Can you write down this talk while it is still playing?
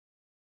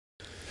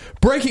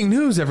Breaking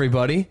news,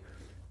 everybody.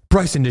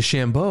 Bryson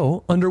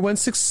DeChambeau underwent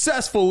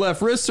successful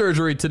left wrist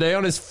surgery today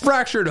on his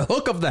fractured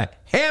hook of the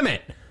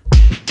hammock.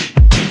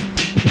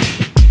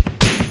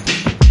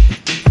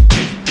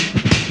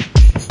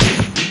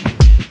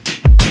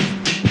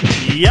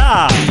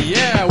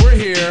 Yeah, we're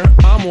here.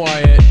 I'm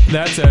Wyatt.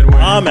 That's Edwin.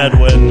 I'm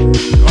Edwin.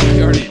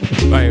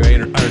 I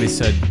already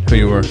said who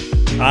you were.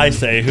 I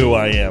say who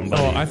I am.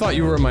 Buddy. Oh, I thought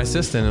you were my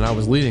assistant and I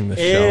was leading this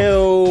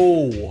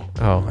show. Ew.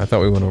 Oh, I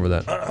thought we went over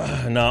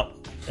that. No.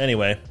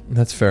 Anyway.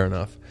 That's fair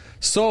enough.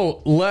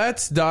 So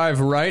let's dive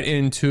right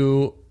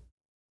into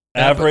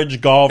Average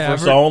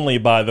Golfers Only,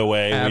 by the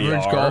way.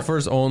 Average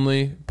Golfers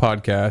Only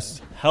podcast.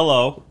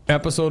 Hello.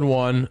 Episode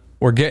 1.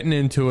 We're getting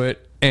into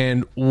it.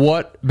 And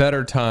what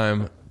better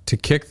time to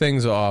kick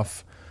things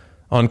off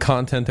on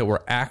content that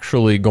we're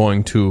actually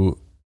going to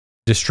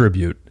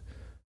distribute.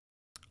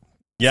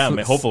 Yeah,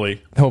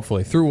 hopefully.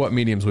 Hopefully. Through what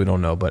mediums, we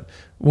don't know, but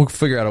we'll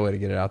figure out a way to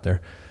get it out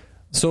there.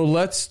 So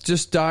let's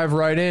just dive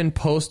right in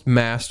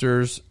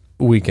post-Masters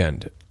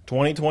weekend.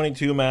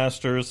 2022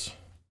 Masters.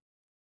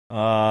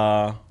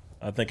 I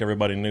think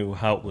everybody knew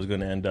how it was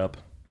going to end up.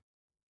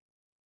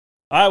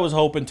 I was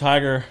hoping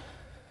Tiger...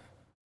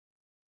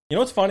 You know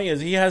what's funny is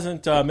he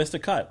hasn't missed a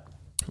cut.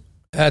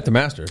 At the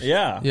Masters.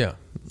 Yeah.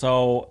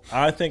 So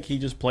I think he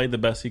just played the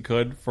best he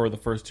could for the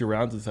first 2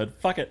 rounds and said,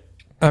 fuck it.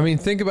 I mean,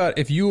 think about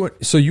if you...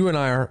 So you and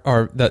I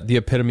are the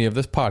epitome of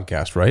this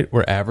podcast, right?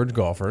 We're average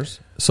golfers.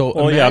 So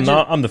well, imagine,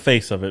 yeah, I'm the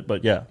face of it,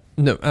 but yeah.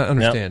 No, I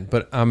understand. Yep.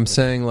 But I'm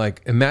saying,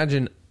 like,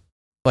 imagine...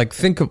 Like,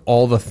 think of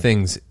all the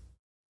things...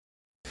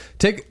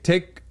 Take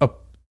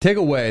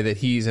away that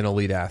he's an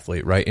elite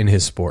athlete, right, in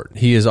his sport.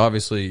 He has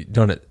obviously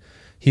done it.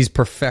 He's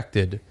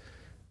perfected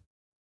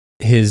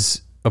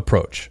his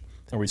approach.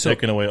 Are we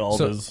taking away all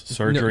his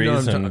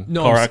surgeries and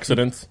car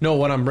accidents? No,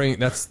 what I'm bringing...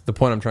 That's the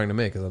point I'm trying to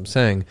make, is I'm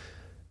saying...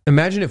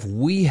 Imagine if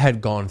we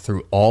had gone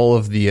through all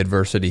of the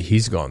adversity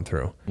he's gone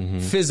through,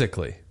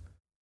 physically,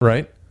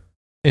 right?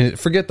 And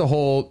forget the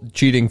whole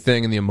cheating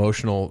thing and the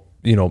emotional...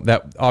 You know,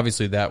 that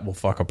obviously that will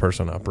fuck a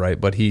person up, right?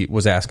 But he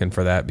was asking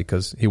for that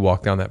because he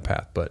walked down that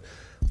path. But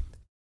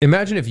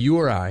imagine if you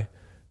or I,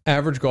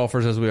 average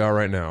golfers as we are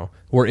right now,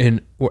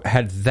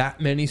 had that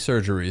many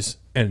surgeries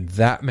and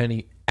that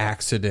many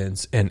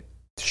accidents and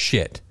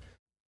shit.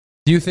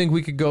 Do you think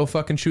we could go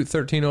fucking shoot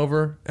 13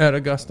 over at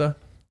Augusta?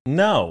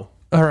 No.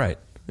 All right.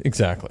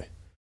 Exactly.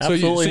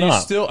 Absolutely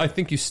not. I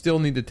think you still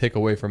need to take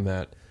away from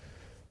that,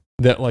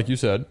 like you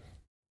said,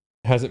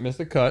 hasn't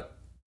missed a cut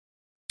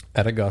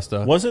at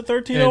Augusta. Was it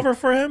 13 over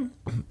for him?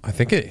 I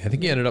think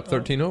he ended up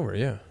 13 over,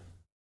 yeah.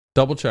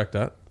 Double check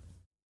that.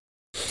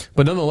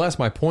 But nonetheless,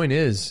 my point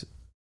is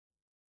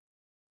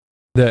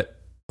that,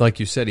 like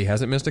you said, he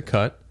hasn't missed a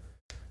cut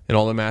in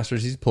all the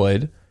Masters he's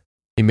played.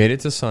 He made it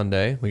to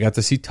Sunday. We got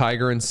to see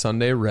Tiger in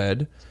Sunday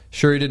red.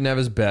 Sure, he didn't have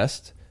his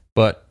best,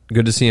 but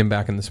good to see him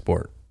back in the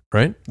sport,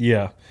 right?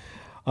 Yeah.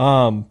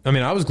 I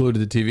mean, I was glued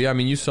to the TV. I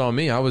mean, you saw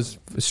me. I was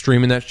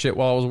streaming that shit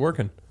while I was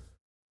working.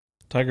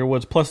 Tiger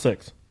Woods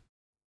 +6.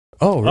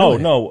 Oh, really? Oh,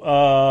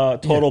 no.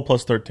 Total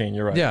 +13.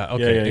 You're right. Yeah,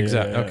 okay. Yeah,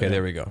 exactly. Yeah, okay,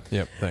 there we go.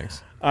 Yep,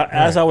 thanks.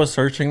 As I was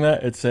searching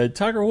that, it said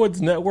Tiger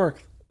Woods' net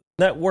worth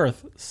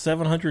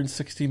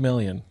 $760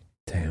 million.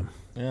 Damn.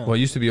 Yeah. Well, it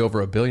used to be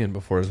over $1 billion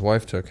before his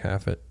wife took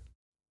half it.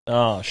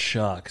 Oh,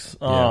 shucks.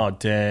 Oh,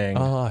 dang.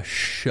 Oh,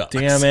 shucks.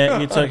 Damn it.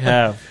 You took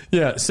half.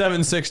 Yeah,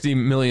 $760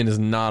 million is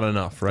not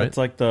enough, right? It's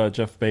like the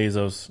Jeff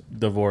Bezos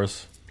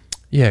divorce.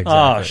 Yeah,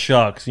 exactly. Oh,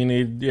 shucks. There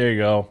you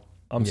go.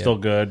 I'm still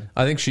good.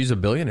 I think she's a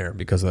billionaire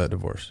because of that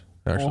divorce,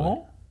 actually.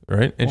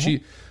 Right? And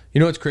she, you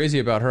know what's crazy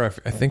about her?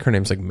 I think her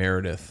name's like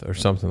Meredith or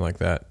something like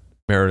that.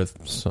 Meredith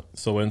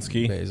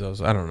Sawinski?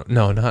 Bezos. I don't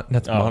know. No,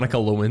 that's Monica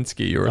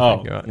Lewinsky you were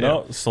thinking about.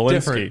 No, Sawinski.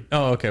 Different.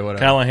 Oh, okay, whatever.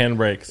 Callahan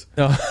breaks.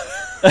 Oh.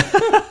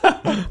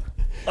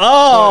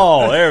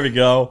 Oh, there we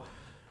go.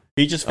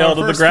 He just fell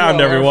to the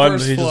ground, everyone.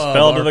 He just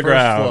fell to the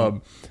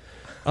ground.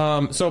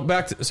 So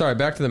back to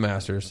the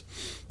Masters.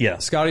 Yeah.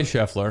 Scotty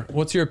Scheffler,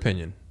 what's your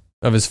opinion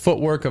of his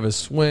footwork, of his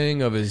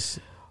swing, of his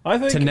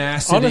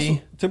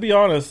tenacity? To be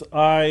honest,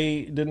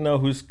 I didn't know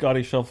who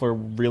Scotty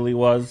Scheffler really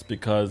was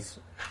because,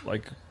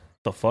 like,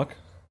 the fuck?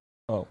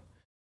 Oh.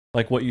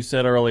 Like what you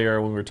said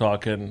earlier when we were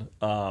talking,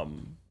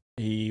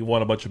 he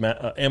won a bunch of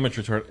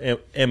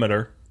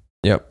amateur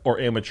Yep. or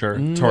amateur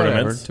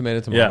tournaments.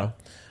 Whatever. Tomato. Yeah.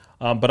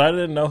 But I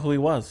didn't know who he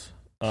was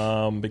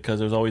because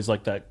there's always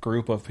like that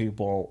group of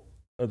people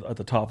at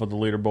the top of the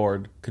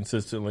leaderboard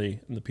consistently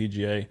in the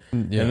PGA.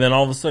 Yeah. And then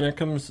all of a sudden here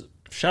comes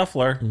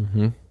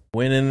Scheffler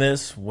winning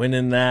this,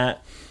 winning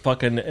that,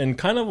 fucking, and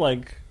kind of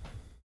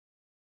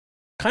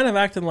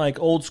acting like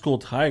old school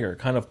Tiger,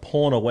 kind of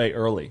pulling away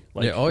early.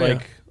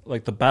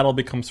 Like the battle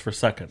becomes for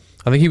second.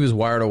 I think he was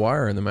wire to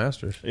wire in the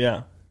Masters.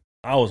 Yeah.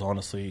 I was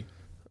honestly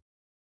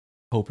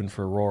hoping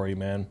for Rory,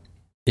 man.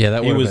 Yeah,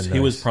 that would have been nice. He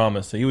was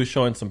promising. He was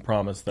showing some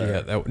promise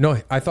there.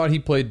 Yeah, I thought he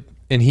played,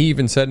 and he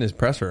even said in his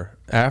presser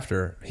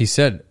after, he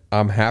said,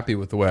 I'm happy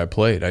with the way I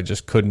played. I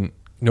just couldn't,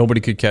 nobody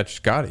could catch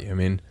Scotty. I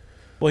mean.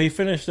 Well, he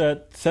finished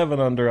at 7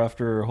 under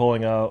after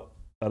holing out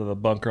of the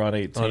bunker on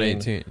 18. On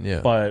 18,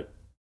 yeah. But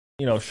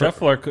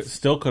Scheffler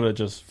still could have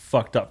just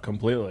fucked up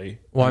completely.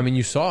 Well, I mean,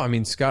 you saw. I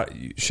mean, Scott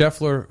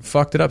Scheffler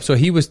fucked it up. So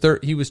he was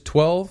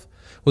 12.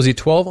 Was he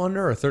 12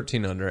 under or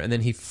 13 under? And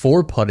then he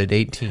 4-putted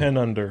 18. 10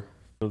 under.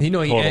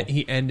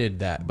 He ended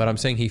that, but I'm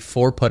saying he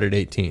 4-putted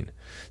 18.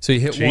 So he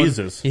hit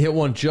Jesus. one. He hit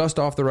one just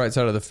off the right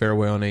side of the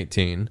fairway on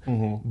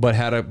 18, but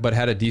had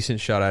a decent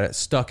shot at it.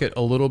 Stuck it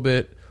a little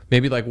bit,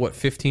 maybe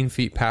 15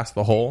 feet past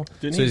the hole.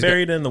 Didn't he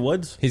bury it in the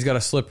woods? He's got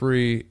a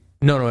slippery.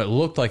 No, it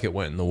looked like it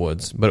went in the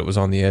woods, but it was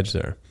on the edge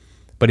there.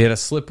 But he had a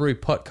slippery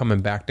putt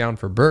coming back down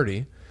for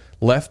birdie.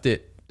 Left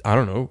it, I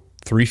don't know,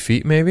 3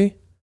 feet maybe,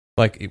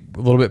 a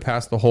little bit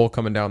past the hole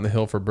coming down the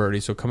hill for birdie.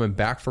 So coming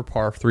back for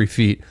par 3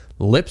 feet,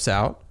 lips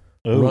out,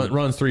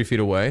 runs 3 feet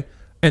away,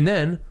 and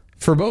then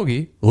for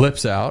bogey,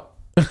 lips out,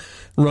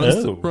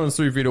 runs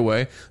 3 feet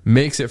away,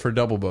 makes it for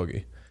double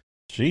bogey.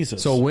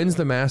 Jesus. So wins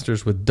the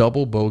Masters with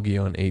double bogey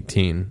on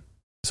 18.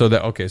 So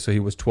he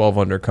was 12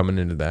 under coming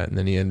into that, and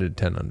then he ended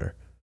 10 under.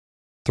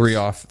 Three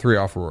off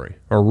Rory.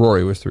 Or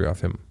Rory was 3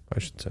 off him, I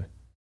should say.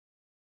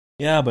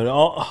 Yeah, but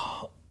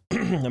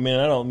I mean,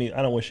 I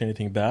don't wish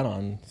anything bad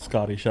on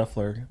Scotty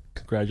Scheffler.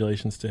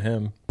 Congratulations to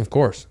him. Of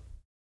course.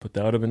 But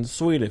that would have been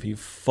sweet if he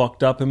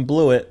fucked up and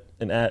blew it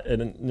and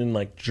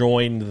then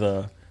joined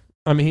the.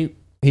 I mean,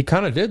 he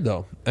kind of did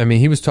though. I mean,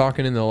 he was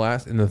talking in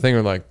the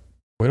thing where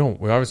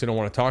we obviously don't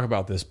want to talk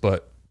about this,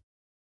 but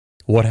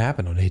what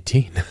happened on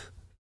 18?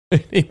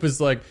 He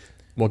was like,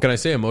 what can I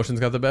say? Emotions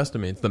got the best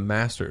of me. It's the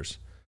Masters.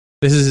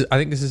 I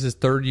think this is his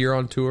 3rd year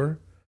on tour.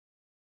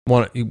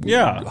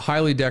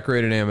 Highly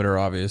decorated amateur,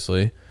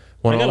 obviously.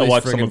 Won all these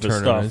watch some of his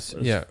tournaments.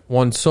 stuff. Yeah,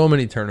 won so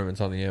many tournaments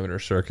on the amateur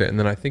circuit, and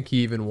then I think he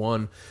even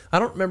won. I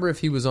don't remember if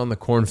he was on the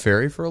Corn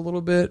Ferry for a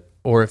little bit,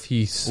 or if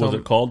he was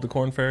it called the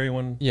Corn Ferry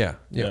one? Yeah.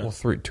 Well,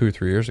 2 or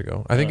 3 years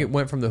ago. I think it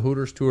went from the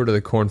Hooters tour to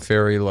the Corn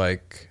Ferry. Wait,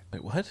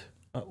 what?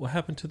 What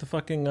happened to the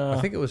fucking? I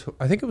think it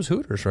was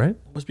Hooters, right?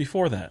 What was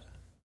before that?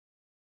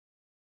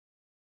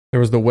 There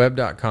was the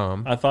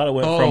web.com. I thought it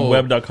went from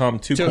web.com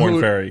to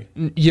Corn Ferry.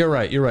 You're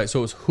right. So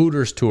it was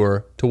Hooters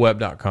tour to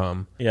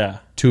web.com. Yeah.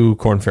 To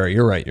Corn Ferry.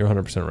 You're right. You're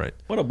 100% right.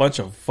 What a bunch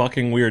of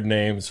fucking weird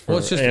names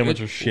for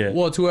amateur shit.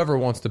 Well, it's whoever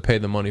wants to pay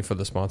the money for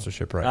the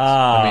sponsorship rights.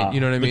 I mean,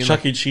 you know what I mean? The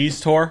Chuck E. Cheese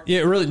tour?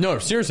 Yeah, really. No,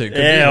 seriously. It could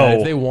be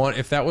that.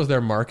 If that was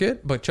their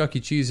market, but Chuck E.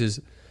 Cheese is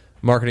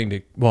marketing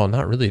to, well,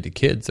 not really to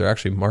kids. They're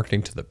actually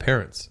marketing to the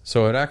parents.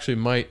 So it actually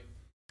might.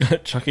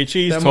 Chuck E.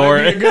 Cheese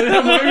tour.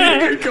 That might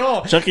be a good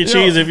call. Chuck E.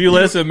 Cheese, if you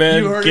listen,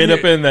 man, get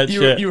up in that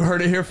shit. You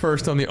heard it here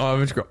first on the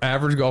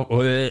average golf.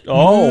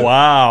 Oh,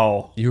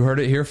 wow. You heard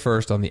it here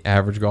first on the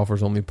Average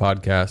Golfers Only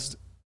podcast.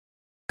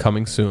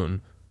 Coming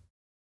soon,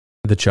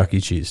 the Chuck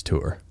E. Cheese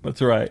tour.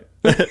 That's right.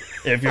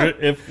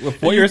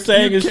 if what you're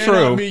saying is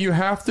true, you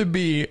have to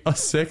be a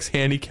 6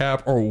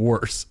 handicap or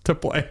worse to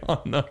play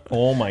on the.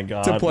 Oh my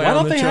god! Why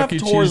don't they have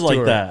tours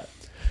like that?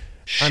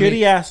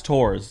 Shitty ass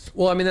tours.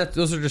 Well, I mean,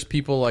 those are just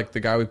people like the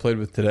guy we played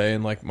with today,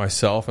 and like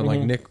myself, and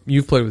like Nick.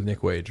 You've played with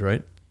Nick Wage,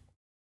 right?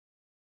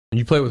 And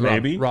you played with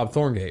Rob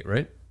Thorngate,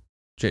 right?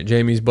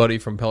 Jamie's buddy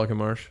from Pelican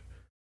Marsh.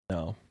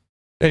 No.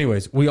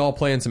 Anyways, we all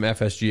play in some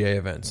FSGA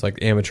events, like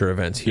amateur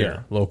events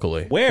here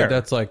locally. Where? But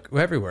that's like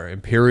everywhere.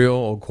 Imperial,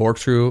 Old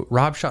Corkscrew.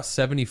 Rob shot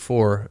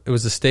 74. It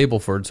was a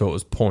Stableford, so it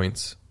was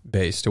points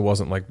based. It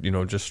wasn't like,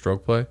 just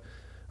stroke play,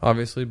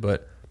 obviously.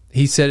 But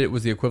he said it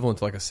was the equivalent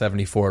to like a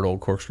 74 at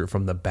Old Corkscrew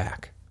from the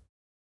back.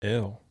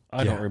 Ew.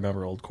 I don't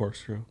remember Old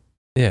Corkscrew.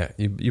 Yeah,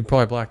 you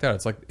probably blacked out.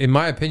 It's like, in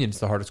my opinion, it's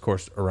the hardest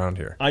course around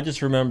here. I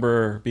just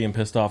remember being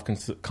pissed off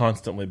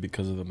constantly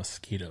because of the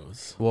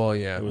mosquitoes. Well,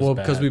 yeah,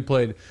 because we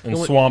played in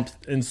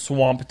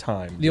swamp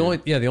time. The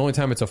only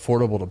time it's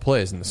affordable to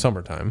play is in the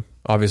summertime.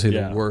 Obviously,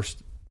 the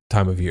worst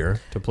time of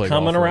year to play.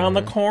 Coming around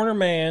the corner,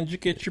 man. Did you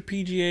get your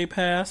PGA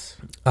pass?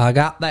 I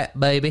got that,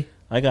 baby.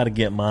 I got to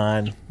get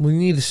mine. We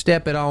need to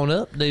step it on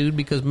up, dude,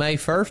 because May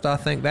 1st, I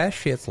think that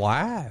shit's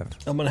live.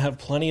 I'm gonna have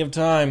plenty of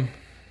time.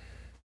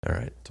 All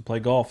right, to play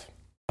golf.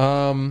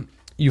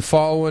 You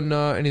following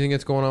anything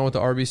that's going on with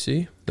the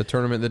RBC, the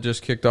tournament that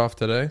just kicked off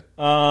today?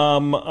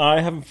 I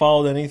haven't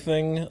followed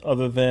anything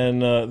other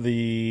than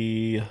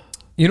the.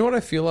 You know what I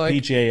feel like?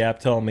 PGA app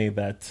telling me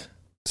that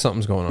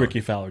something's going on.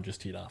 Ricky Fowler just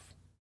teed off.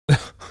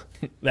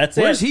 That's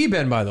Where's he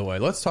been, by the way?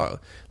 Let's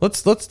talk.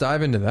 Let's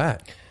dive into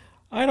that.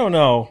 I don't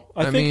know.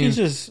 I think he's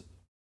just.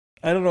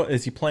 I don't know.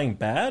 Is he playing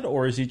bad,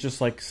 or is he just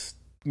like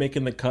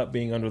making the cut,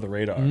 being under the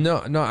radar?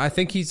 No. I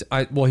think he's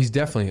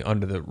definitely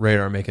under the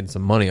radar, making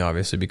some money,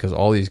 obviously, because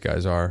all these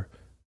guys are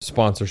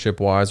sponsorship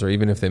wise, or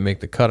even if they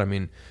make the cut. I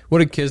mean, what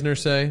did Kisner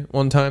say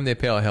one time? They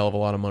pay a hell of a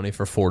lot of money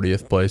for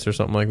 40th place or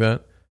something like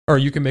that, or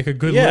you can make a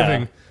good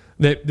living.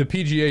 The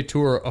PGA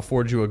Tour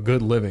affords you a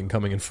good living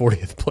coming in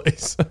 40th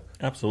place.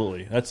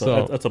 Absolutely, that's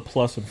a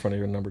plus in front of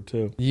your number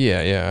 2.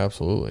 Yeah,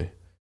 absolutely.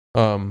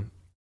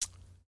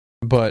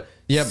 But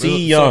yeah,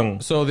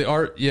 Young. So the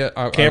art,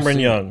 Cameron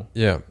Young.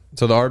 Yeah.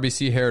 So the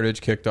RBC Heritage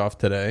kicked off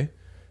today.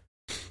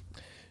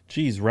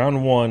 Geez,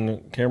 round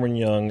 1, Cameron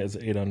Young is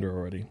 8 under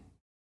already.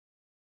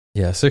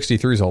 Yeah,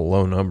 63 is a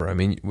low number. I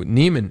mean,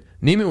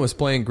 Neiman was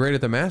playing great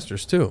at the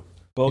Masters too.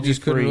 Bogey he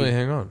just couldn't really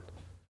hang on.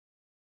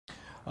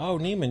 Oh,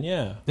 Neiman,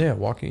 yeah. Yeah,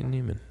 Joaquin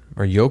Neiman.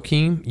 Or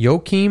Joaquin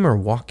or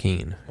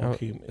Joaquin?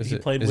 Joaquin. Is He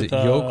it, played is with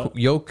it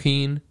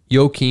Joaquin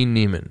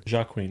Neiman?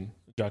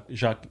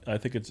 Jacques. I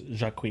think it's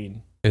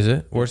Jacqueline. Is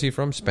it? Where's he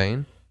from? Spain?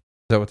 Is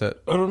that what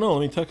that? I don't know.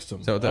 Let me text him.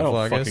 Is that what that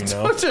flag is?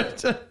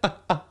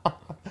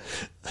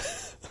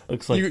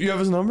 Looks like you have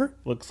his number?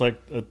 Looks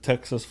like a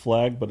Texas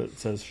flag, but it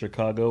says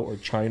Chicago or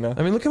China.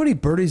 I mean, look how many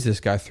birdies this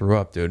guy threw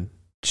up, dude.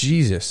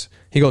 Jesus.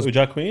 He goes,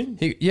 Jacqueline?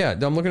 Yeah,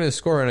 I'm looking at his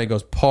score, and he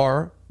goes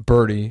par,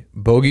 birdie,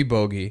 bogey,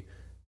 bogey,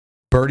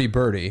 birdie,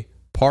 birdie,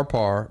 par,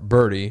 par,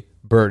 birdie,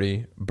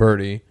 birdie,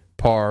 birdie,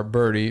 par,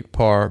 birdie,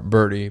 par,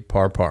 birdie,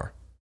 par, par.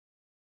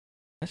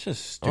 That's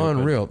just stupid.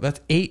 Unreal. That's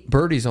 8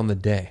 birdies on the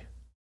day.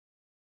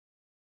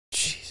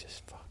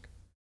 Jesus, fuck.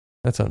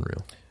 That's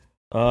unreal.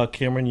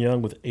 Cameron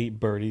Young with 8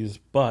 birdies,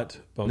 but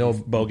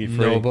bogey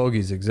free. No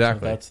bogeys,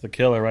 exactly. So that's the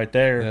killer right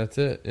there. That's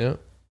it, yeah.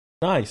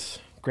 Nice.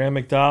 Graham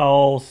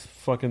McDowell,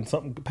 fucking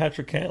something.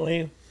 Patrick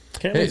Cantley.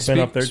 Cantley's been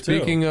up there too.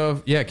 Speaking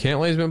of, yeah,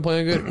 Cantley's been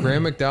playing good.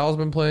 Graham McDowell's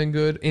been playing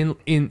good.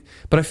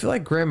 But I feel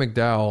like Graham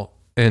McDowell,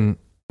 and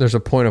there's a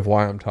point of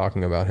why I'm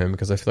talking about him,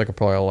 because I feel like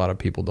probably a lot of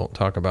people don't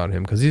talk about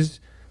him, because he's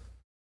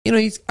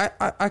I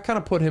kind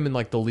of put him in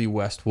like the Lee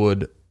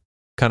Westwood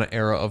kind of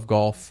era of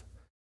golf.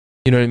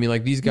 You know what I mean?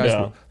 Like these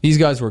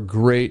guys were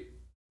great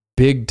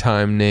big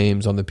time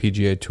names on the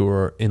PGA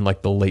Tour in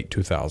like the late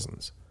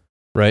 2000s,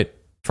 right?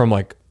 From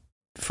like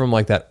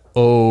that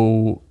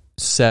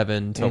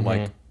 07 to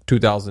like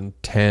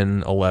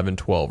 2010, 11,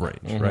 12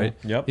 range, right?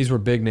 Yep. These were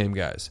big name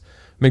guys.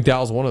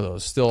 McDowell's one of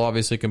those. Still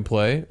obviously can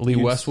play. Lee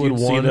Westwood won.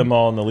 See them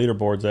all on the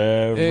leaderboards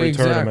every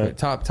tournament.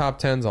 Top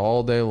 10s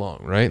all day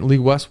long, right? Lee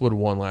Westwood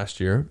won last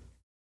year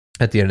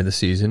at the end of the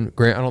season.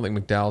 I don't think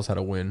McDowell's had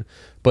a win.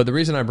 But the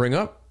reason I bring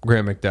up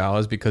Graham McDowell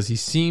is because he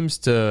seems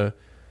to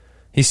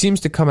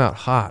come out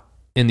hot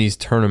in these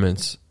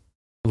tournaments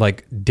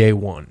like day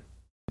one,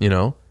 you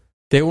know?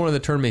 Day one of the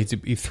tournament,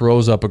 he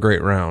throws up a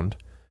great round.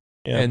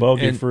 Yeah,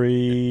 bogey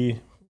free.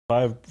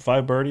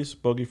 Five birdies,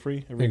 bogey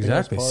free.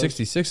 Exactly.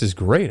 66 is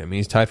great. I mean,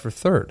 he's tied for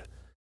third.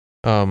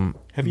 Have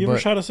you ever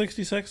shot a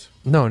 66?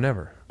 No,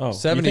 never. Oh,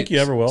 70, you think you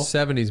ever will?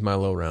 70 is my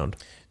low round.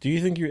 Do you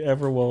think you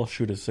ever will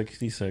shoot a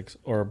 66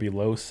 or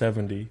below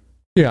 70?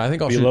 Yeah, I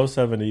think I'll shoot below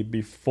 70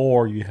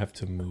 before you have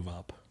to move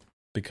up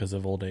because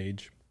of old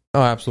age.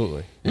 Oh,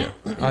 absolutely. Yeah,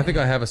 I think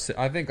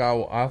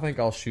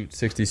I'll shoot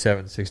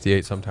 67,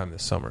 68 sometime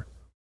this summer.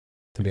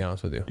 To be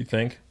honest with you, you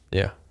think?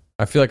 Yeah,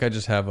 I feel like I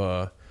just have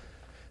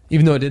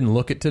even though I didn't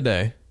look it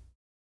today,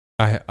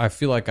 I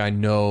feel like I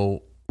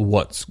know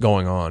what's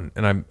going on,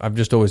 and I've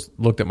just always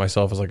looked at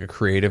myself as like a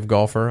creative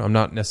golfer. I'm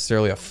not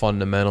necessarily a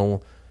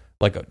fundamental,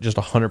 like just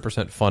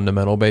 100%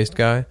 fundamental based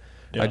guy.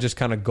 Yeah. I just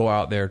kind of go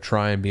out there,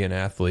 try and be an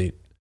athlete,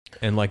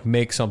 and like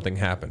make something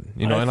happen.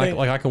 You know,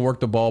 I can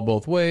work the ball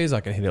both ways. I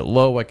can hit it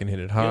low, I can hit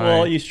it high.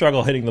 Well, you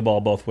struggle hitting the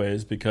ball both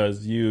ways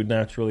because you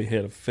naturally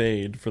hit a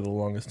fade for the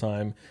longest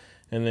time.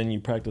 And then you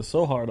practice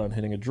so hard on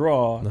hitting a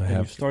draw, and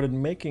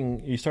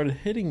you started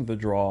hitting the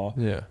draw.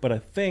 Yeah. But I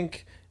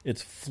think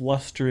it's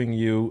flustering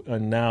you,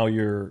 and now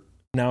you're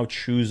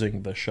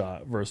choosing the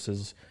shot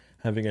versus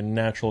having a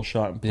natural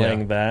shot and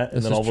playing that,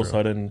 and then all of a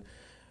sudden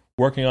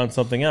working on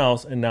something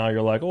else, and now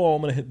you're like, oh,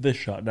 I'm going to hit this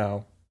shot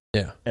now.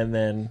 Yeah. And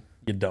then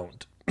you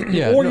don't.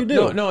 Yeah. Or you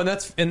do. No, and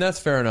that's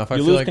fair enough.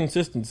 You lose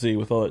consistency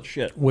with all that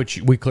shit,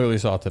 which we clearly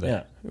saw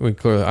today.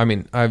 Yeah. I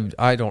mean,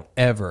 I don't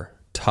ever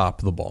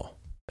top the ball.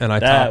 And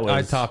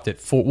I topped it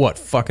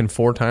fucking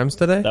 4 times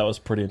today? That was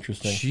pretty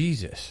interesting.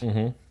 Jesus.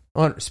 Mm-hmm.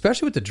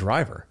 Especially with the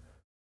driver.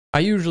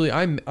 I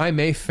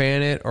may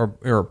fan it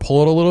or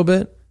pull it a little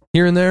bit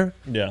here and there.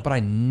 Yeah. But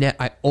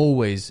I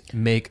always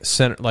make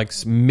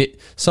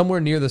somewhere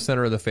near the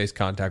center of the face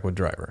contact with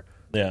driver.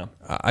 Yeah.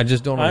 I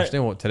just don't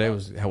understand what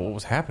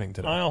was happening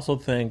today. I also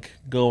think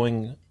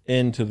going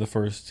into the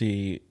first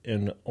tee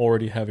and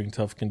already having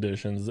tough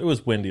conditions. It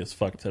was windy as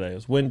fuck today. It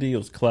was windy. It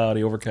was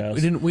cloudy, overcast.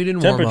 We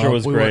didn't Temperature warm up.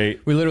 was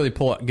great. We literally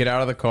get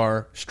out of the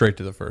car straight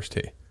to the first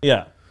tee.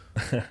 Yeah.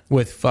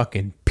 With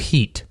fucking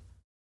Pete.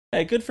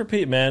 Hey, good for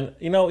Pete, man.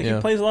 You know, he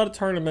plays a lot of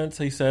tournaments.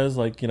 He says,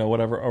 like, you know,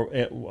 whatever,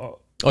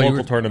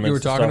 local tournaments. You were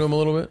talking to him a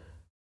little bit?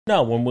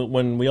 No,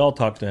 when we all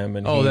talked to him,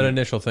 and that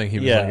initial thing, he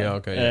was like, yeah,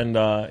 okay,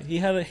 yeah.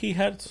 And he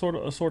had sort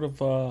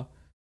of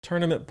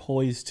tournament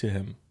poise to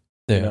him.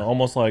 Yeah. You know,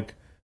 almost like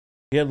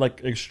he had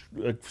like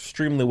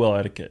extremely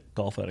well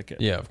golf etiquette.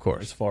 Yeah, of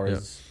course. As far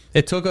as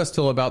it took us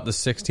till about the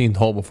 16th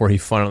hole before he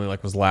finally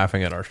was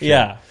laughing at our shit.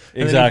 Yeah,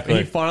 exactly.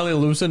 He finally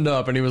loosened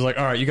up and he was like,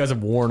 "All right, you guys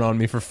have worn on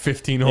me for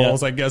 15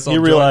 holes. I guess I'll." He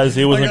realized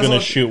he wasn't going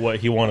to shoot what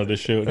he wanted to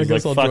shoot. I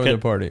guess I'll join the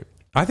party.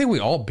 I think we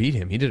all beat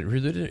him. He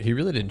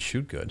really didn't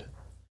shoot good.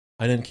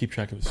 I didn't keep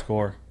track of the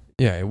score.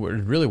 Yeah, it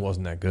really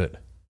wasn't that good.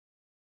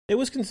 It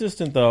was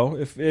consistent though.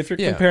 If you're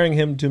comparing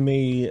him to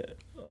me,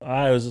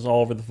 I was just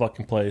all over the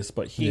fucking place.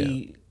 But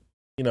he.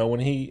 You know, when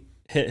he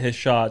hit his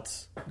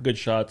shots, good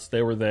shots,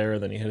 they were there.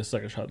 Then he hit his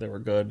second shot, they were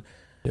good.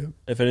 Yeah.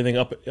 If anything,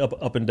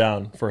 up and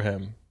down for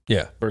him.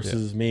 Yeah.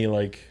 Versus me,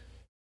 like.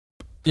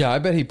 Yeah, I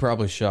bet he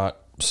probably shot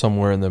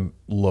somewhere in the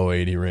low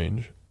 80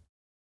 range,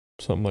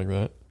 something like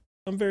that.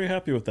 I'm very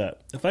happy with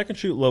that. If I can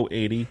shoot low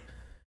 80,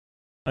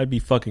 I'd be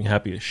fucking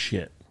happy as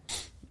shit.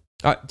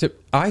 I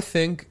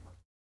think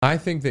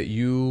that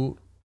you,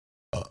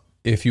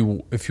 if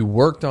you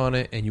worked on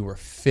it and you were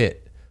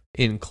fit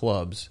in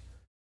clubs,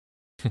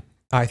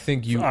 I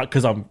think you,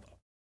 because I'm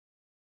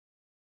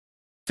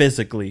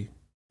physically.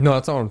 No,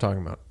 that's not what I'm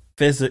talking about.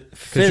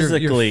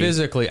 Physically, you're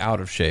physically out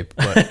of shape.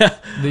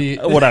 But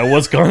what I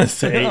was going to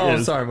say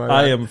is, sorry, my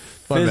I bad. am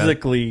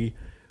physically,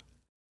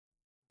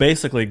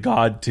 basically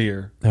god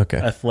tier. Okay.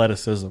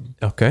 Athleticism.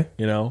 Okay.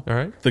 You know, all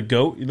right. The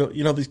GOAT.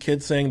 You know these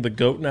kids saying the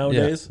GOAT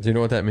nowadays. Yeah. Do you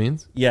know what that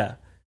means? Yeah,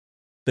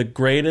 the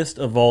greatest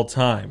of all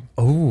time.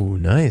 Oh,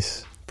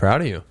 nice.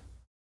 Proud of you.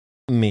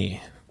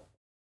 Me.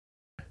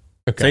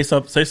 Okay.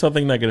 Say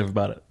something negative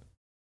about it.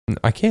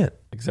 I can't.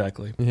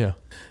 Exactly. Yeah.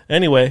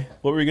 Anyway,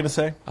 what were you going to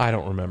say? I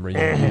don't remember. You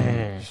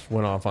just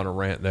went off on a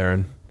rant there,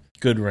 and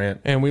good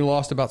rant. And we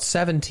lost about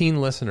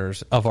 17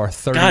 listeners of our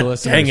 30 God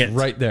listeners. Dang it.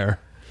 Right there.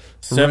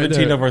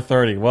 17 of our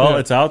 30. Well, Yeah.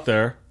 it's out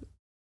there.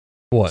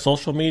 What?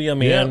 Social media,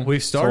 man. Yeah,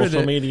 we've started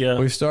Social it. media.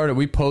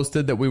 We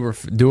posted that we were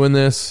doing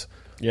this.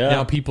 Yeah.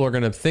 Now people are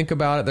going to think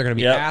about it. They're going to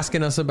be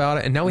asking us about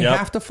it. And now we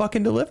have to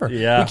fucking deliver.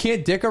 Yeah. We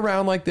can't dick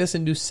around like this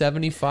and do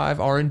 75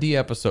 R&D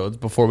episodes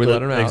before we let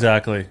them out.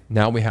 Exactly.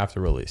 Now we have to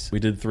release.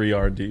 We did 3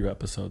 R&D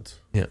episodes.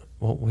 Yeah.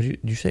 Well, did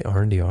you say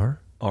R&D-R?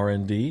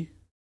 R&D?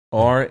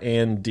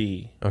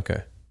 R&D.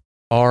 Okay.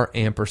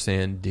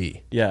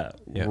 R&D. Yeah.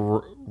 Yeah.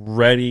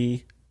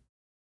 Ready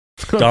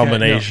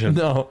domination.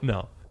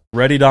 No.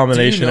 Ready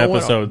domination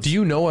episodes. Do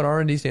you know what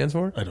R&D stands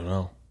for? I don't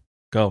know.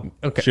 Go.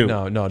 Okay. Shoot.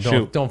 No,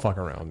 don't fuck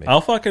around with me.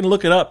 I'll fucking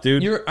look it up,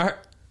 dude.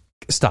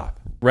 Stop.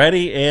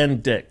 Ready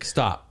and dick.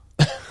 Stop.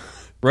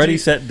 Ready,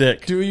 set,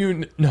 dick. Do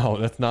you? No,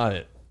 that's not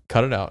it.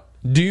 Cut it out.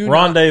 Do you?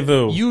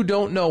 Rendezvous. You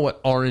don't know what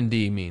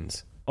R&D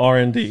means.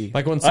 R&D.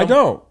 Like when I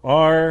don't.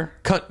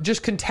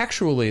 Just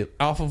contextually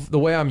off of the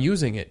way I'm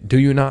using it. Do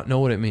you not know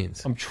what it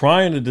means? I'm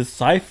trying to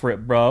decipher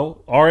it,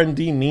 bro.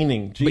 R&D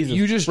meaning. Jesus. But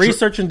you just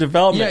research and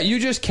development. Yeah, you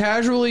just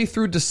casually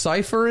threw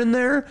decipher in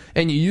there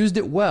and you used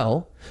it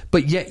well,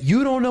 but yet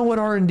you don't know what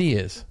R&D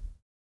is.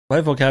 My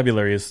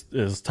vocabulary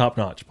is top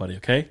notch, buddy.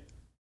 Okay.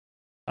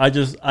 I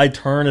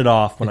turn it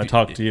off when I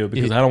talk to you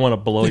because I don't want to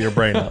blow your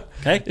brain up.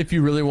 Okay. If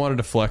you really wanted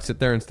to flex it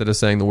there, instead of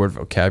saying the word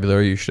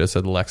vocabulary, you should have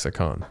said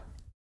lexicon.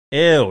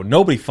 Ew,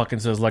 nobody fucking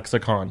says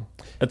lexicon.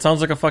 It sounds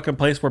like a fucking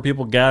place where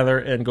people gather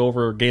and go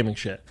over gaming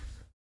shit.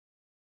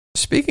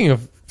 Speaking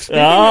of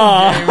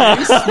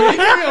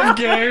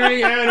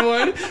gaming,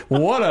 Edwin,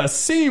 what a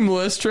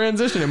seamless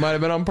transition. It might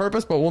have been on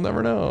purpose, but we'll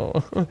never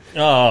know.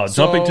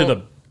 Jumping to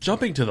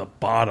the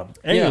bottom.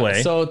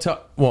 Anyway,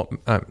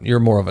 yeah, you're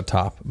more of a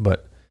top,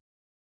 but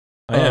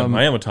I am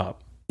a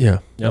top. Yeah,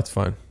 that's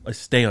fine. I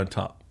stay on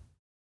top.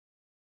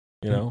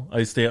 You know,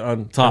 I stay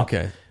on top.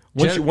 Okay.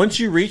 Once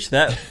you reach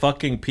that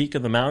fucking peak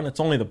of the mountain, it's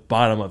only the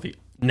bottom of the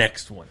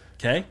next one.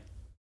 Okay.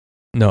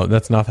 No,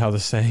 that's not how the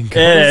saying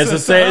goes. It's the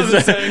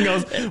saying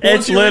goes.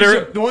 It's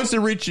literally once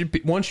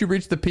you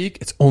reach the peak,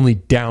 it's only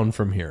down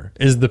from here.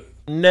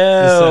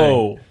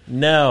 No.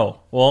 Well,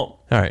 all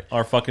right.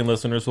 Our fucking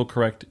listeners will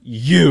correct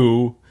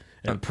you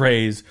and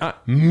praise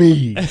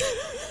me.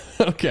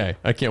 Okay,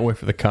 I can't wait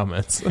for the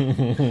comments.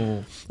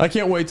 I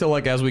can't wait till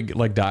as we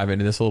dive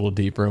into this a little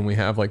deeper and we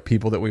have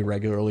people that we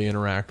regularly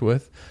interact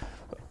with.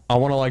 I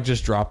want to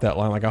just drop that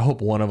line. I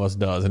hope one of us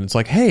does. And it's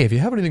hey, if you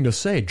have anything to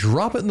say,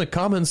 drop it in the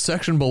comments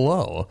section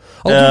below.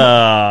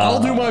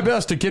 I'll do my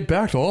best to get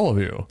back to all of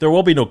you. There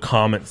will be no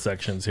comment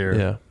sections here.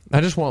 Yeah.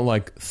 I just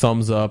want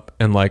thumbs up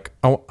and what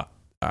I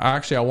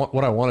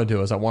want to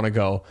do is I want to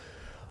go,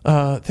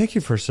 thank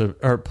you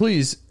or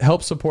please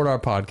help support our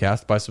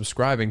podcast by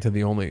subscribing to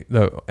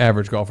the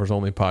Average Golfers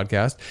Only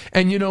podcast.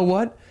 And you know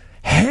what?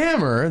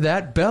 Hammer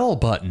that bell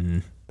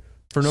button.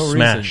 For no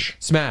reason.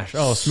 Smash.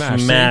 Oh,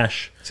 smash.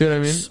 Smash. See what I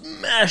mean?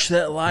 Smash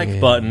that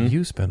like button.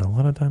 You spend a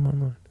lot of time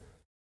online.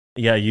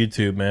 Yeah,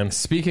 YouTube, man.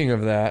 Speaking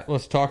of that,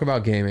 let's talk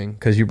about gaming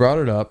because you brought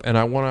it up, and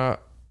I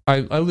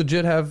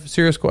legit have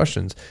serious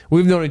questions.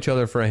 We've known each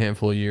other for a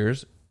handful of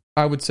years.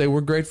 I would say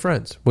we're great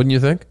friends. Wouldn't you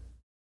think?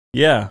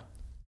 Yeah.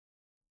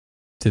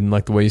 Didn't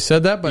like the way you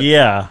said that, but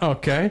yeah.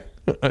 Okay.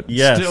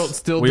 Yes.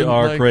 Still we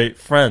are great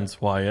friends,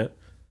 Wyatt.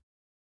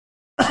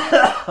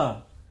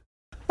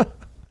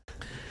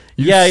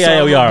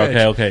 Yeah, we are.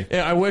 Okay.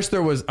 Yeah, I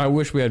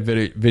wish we had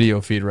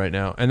video feed right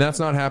now, and that's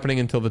not happening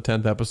until the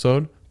 10th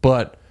episode.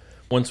 But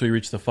once we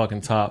reach the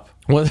fucking top,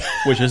 which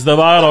is the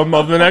bottom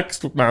of the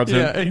next mountain.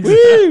 Yeah,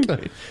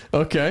 exactly.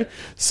 Okay,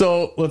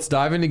 so let's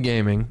dive into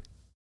gaming.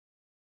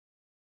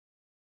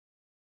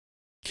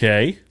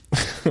 Okay.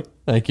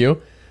 Thank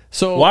you.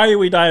 So why are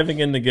we diving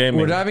into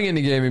gaming? We're diving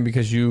into gaming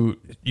because you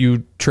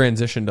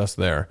transitioned us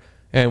there.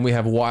 And we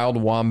have Wild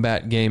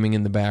Wombat Gaming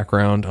in the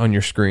background on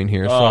your screen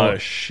here. Oh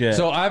shit!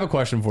 So I have a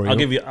question for you. I'll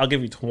give you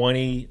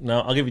 $20. No,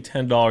 I'll give you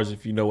 $10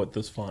 if you know what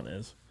this font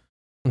is.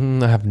 I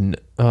have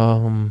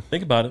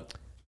think about it.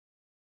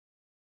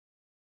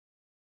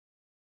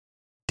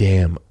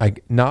 Damn,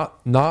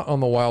 not on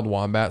the Wild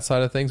Wombat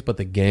side of things, but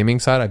the gaming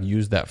side. I've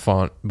used that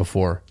font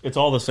before. It's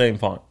all the same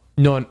font.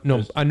 No,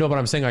 I know, but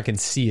I'm saying I can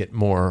see it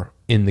more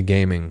in the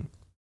gaming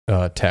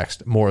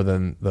text more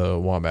than the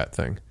Wombat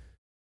thing.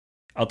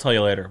 I'll tell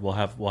you later. We'll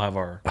have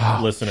our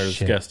listeners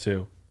guess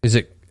too. Is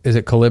it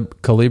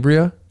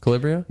Calibria?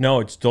 Calibria?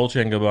 No, it's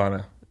Dolce &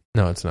 Gabbana.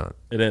 No, it's not.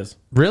 It is.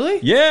 Really?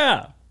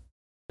 Yeah.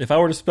 If I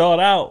were to spell it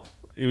out,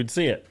 you would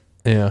see it.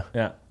 Yeah.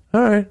 Yeah.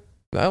 All right.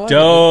 I like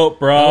Dope,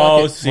 bro.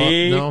 I like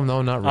See? Well,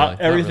 no, not really.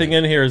 Everything not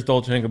really. in here is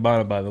Dolce &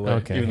 Gabbana, by the way.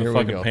 Okay, even the here we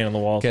fucking go. paint on the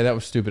walls. Okay, that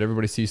was stupid.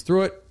 Everybody sees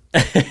through it.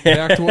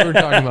 Back to what we were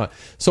talking about.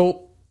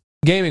 So,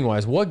 gaming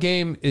wise, what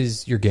game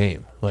is your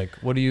game? Like,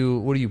 what do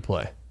you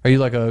play? Are you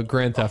like a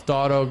Grand Theft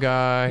Auto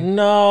guy?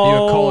 No. Are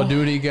you a Call of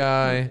Duty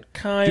guy?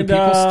 Kinda. Do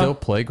people still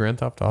play Grand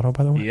Theft Auto,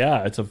 by the way?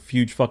 Yeah, it's a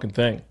huge fucking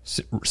thing.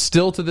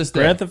 Still to this day.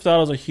 Grand Theft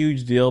Auto is a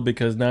huge deal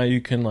because now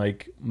you can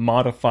like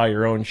modify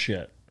your own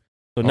shit.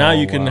 So now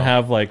you can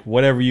have like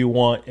whatever you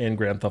want in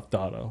Grand Theft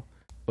Auto,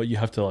 but you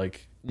have to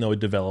like know a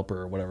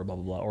developer or whatever, blah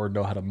blah blah, or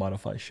know how to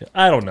modify shit.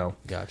 I don't know.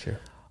 Gotcha.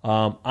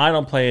 I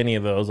don't play any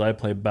of those. I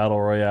play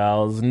battle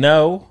royales.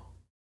 No,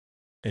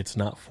 it's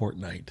not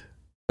Fortnite.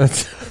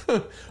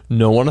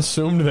 No one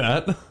assumed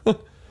that.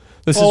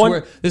 This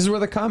is where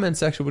the comment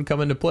section would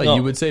come into play. No.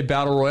 You would say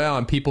battle royale,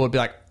 and people would be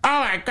like, "Oh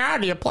my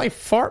god, you play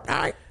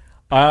Fortnite?"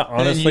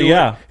 Honestly,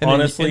 yeah.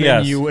 Honestly,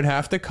 yes. Then you would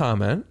have to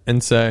comment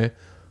and say,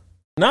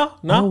 No.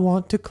 I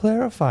want to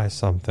clarify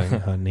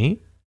something,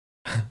 honey.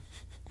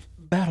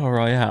 Battle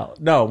royale.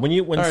 No,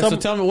 So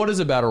tell me, what is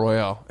a battle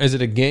royale? Is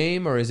it a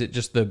game, or is it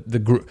just the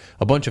group,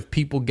 a bunch of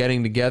people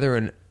getting together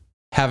and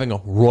having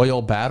a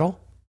royal battle?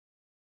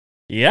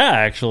 Yeah,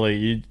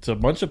 actually, it's a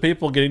bunch of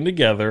people getting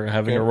together,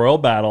 having a royal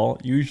battle.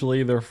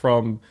 Usually, they're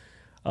from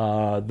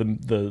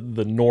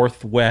the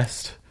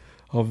northwest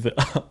of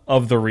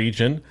the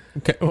region.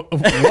 Okay,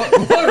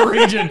 what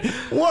region?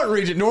 What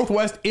region?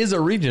 Northwest is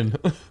a region.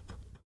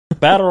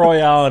 Battle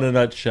royale, in a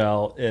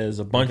nutshell, is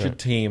a bunch of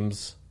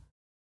teams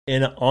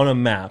on a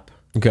map,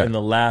 and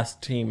the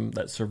last team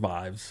that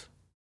survives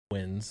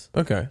wins.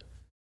 Okay,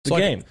 the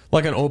game,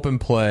 like an open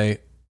play.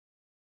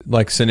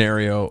 Like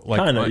scenario, like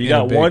kind of. You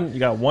got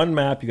one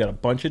map. You got a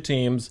bunch of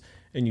teams,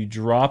 and you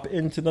drop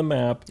into the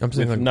map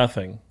with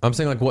nothing. I'm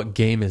saying, like, what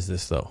game is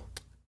this though?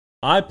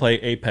 I play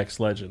Apex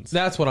Legends.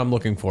 That's what I'm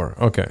looking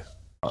for. Okay.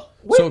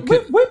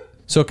 Whip.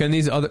 So can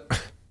these other?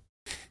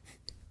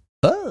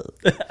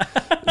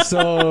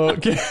 So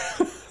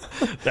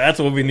that's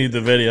what we need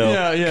the video.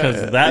 Yeah.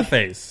 Because that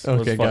face.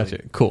 Okay,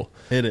 gotcha. Cool.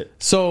 Hit it.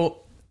 So.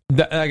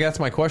 That's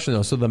my question,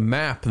 though. So the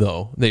map,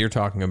 though, that you're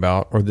talking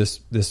about, or this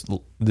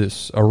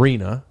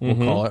arena, we'll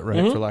call it,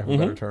 right, for lack of a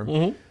better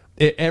term,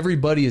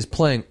 everybody is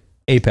playing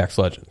Apex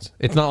Legends.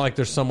 It's not like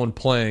there's someone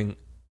playing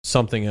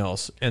something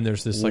else, and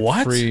there's this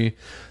like free.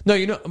 No,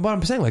 you know what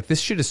I'm saying? Like,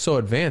 this shit is so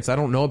advanced. I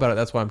don't know about it.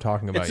 That's why I'm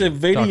talking about. It's a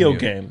video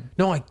game.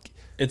 No,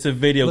 it's a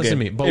video game. Listen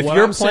to me. But if what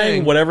you're I'm playing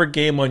saying, whatever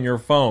game on your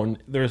phone,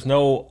 there's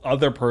no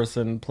other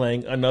person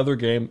playing another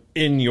game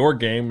in your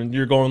game, and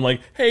you're going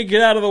like, "Hey,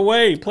 get out of the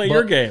way, play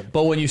your game."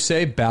 But when you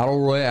say battle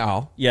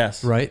royale,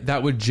 yes, right,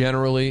 that would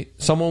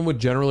someone would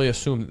generally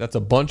assume that that's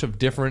a bunch of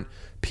different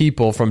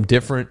people from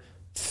different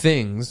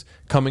things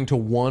coming to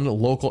one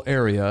local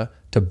area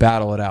to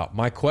battle it out.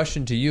 My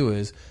question to you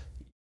is,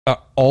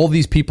 all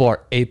these people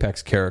are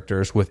Apex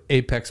characters with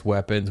Apex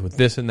weapons, with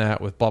this and that,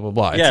 with blah, blah,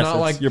 blah. Yes, it's not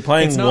like you're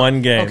playing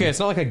one game. Okay, it's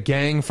not like a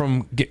gang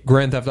from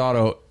Grand Theft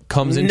Auto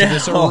comes into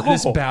this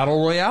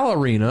battle royale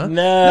arena.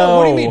 No.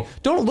 What do you mean?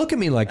 Don't look at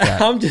me like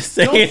that. I'm just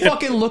saying. Don't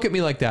fucking look at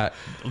me like that.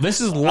 This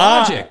is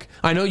logic.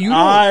 I know you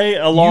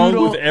don't.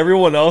 Along with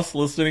everyone else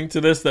listening to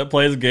this that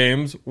plays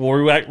games, will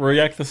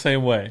react the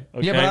same way.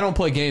 Okay? Yeah, but I don't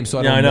play games, so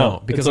I don't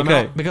know. Because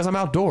I'm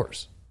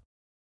outdoors.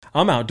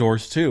 I'm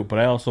outdoors too,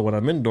 but when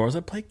I'm indoors, I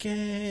play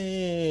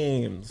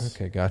games.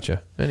 Okay,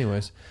 gotcha.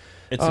 Anyways,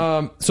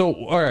 so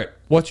all right,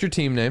 what's your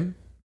team name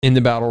in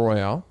the battle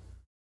royale?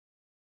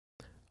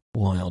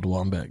 Wild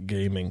Wombat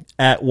Gaming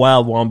at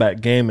Wild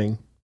Wombat Gaming.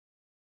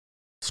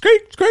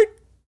 Skate.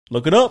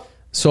 Look it up.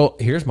 So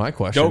here's my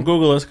question. Don't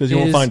Google us because you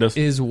won't find us.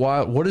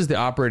 What does the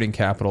operating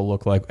capital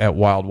look like at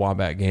Wild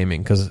Wombat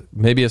Gaming? Because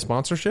maybe a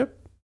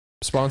sponsorship,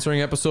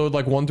 sponsoring episode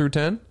like 1 through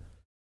 10.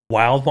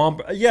 Wild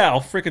Wombat? Yeah,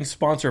 I'll freaking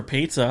sponsor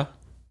pizza.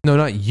 No,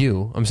 not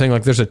you. I'm saying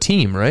like there's a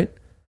team, right?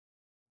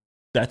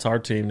 That's our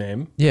team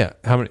name. Yeah.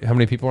 How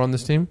many people are on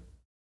this team?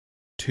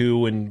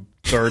 2 and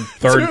third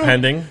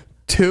pending.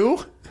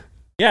 2?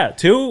 Yeah,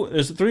 2.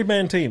 There's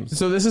 3-man teams.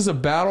 So this is a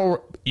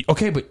battle.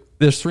 Okay, but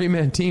there's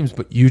 3-man teams,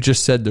 but you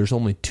just said there's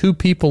only 2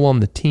 people on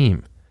the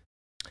team.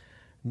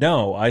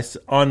 No,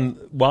 on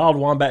Wild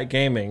Wombat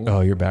Gaming.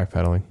 Oh, you're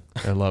backpedaling.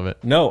 I love it.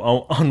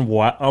 No,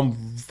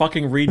 I'm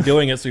fucking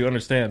redoing it so you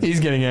understand. He's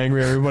getting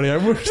angry, everybody. I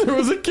wish there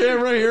was a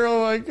camera here.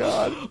 Oh my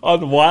god.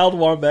 On Wild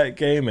Wombat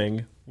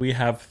Gaming, we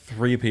have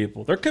 3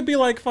 people. There could be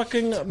like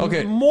fucking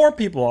more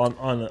people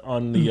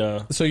on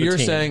the. So you're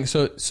team. saying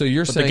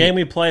you're saying the game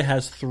we play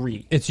has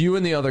 3. It's you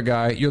and the other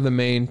guy. You're the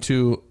main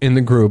 2 in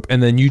the group,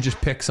 and then you just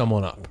pick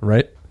someone up,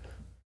 right?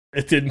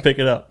 It didn't pick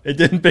it up.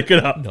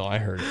 No, I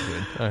heard it,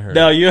 dude. I heard.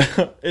 No,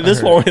 it.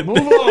 This won't.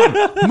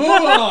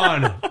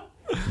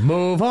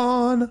 Move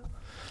on.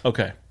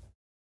 Okay.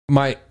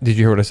 Did you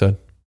hear what I said?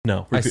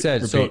 No. I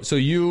said, so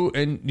you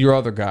and your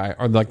other guy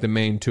are like the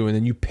main two, and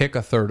then you pick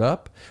a third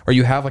up, or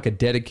you have like a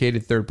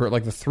dedicated third person,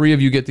 like the three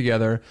of you get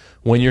together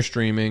when you're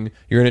streaming,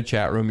 you're in a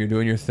chat room, you're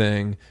doing your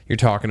thing, you're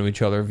talking to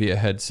each other via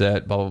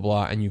headset, blah, blah,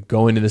 blah, and you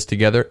go into this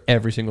together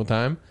every single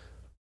time?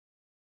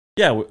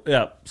 Yeah.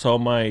 So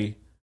my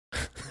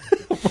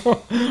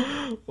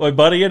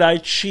buddy and I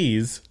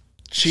cheese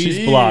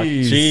block.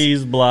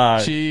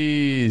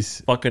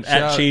 Fucking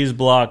at cheese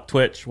block,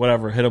 Twitch,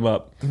 whatever, hit him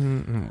up.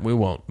 We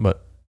won't,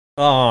 but...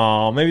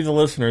 Oh, maybe the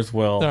listeners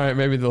will. All right,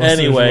 maybe the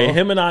listeners will. Anyway,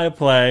 him and I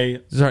play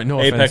Apex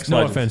Legends.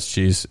 No offense,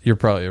 Cheese. You're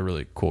probably a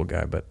really cool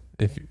guy, but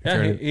if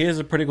he is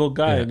a pretty cool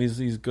guy, and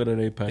he's good at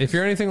Apex. If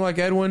you're anything like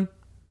Edwin,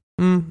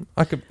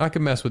 I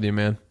could mess with you,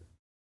 man.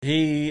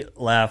 He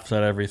laughs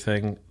at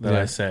everything that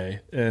I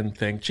say and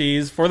thank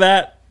Cheese for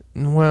that.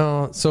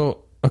 Well,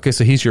 so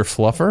he's your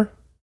fluffer?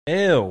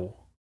 Ew.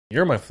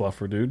 You're my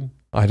fluffer, dude.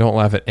 I don't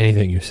laugh at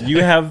anything you say.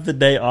 You have the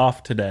day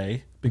off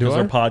today because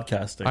we're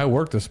podcasting. I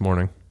worked this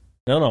morning.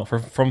 No,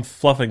 from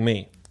fluffing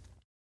me.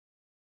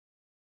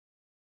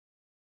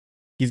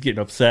 He's getting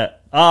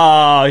upset.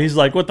 He's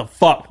like, what the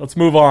fuck? Let's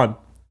move on.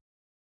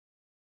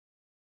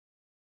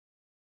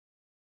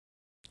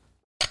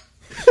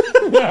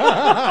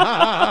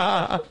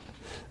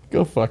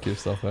 Go fuck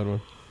yourself, Edwin.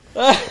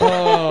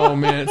 Oh,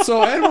 man.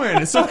 So,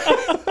 Edwin.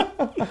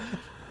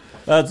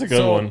 That's a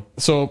good one.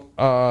 So,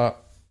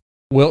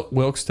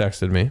 Wilkes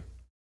texted me.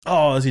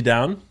 Oh, is he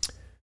down?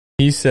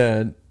 He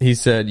said,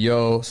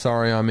 yo,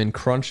 sorry, I'm in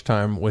crunch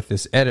time with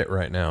this edit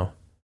right now.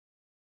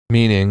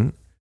 Meaning,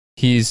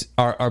 he's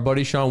our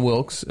buddy Sean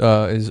Wilkes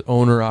is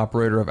owner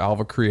operator of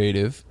Alva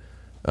Creative.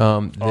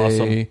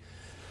 Awesome.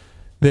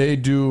 They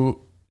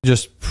do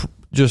just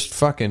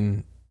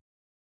fucking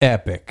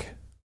epic,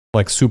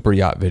 like super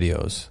yacht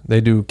videos.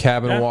 They do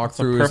cabin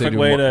walkthroughs. That's a perfect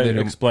way to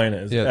explain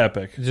it. It's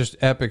epic. Just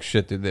epic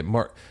shit.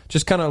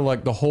 Just kind of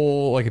like the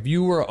whole, like if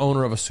you were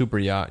owner of a super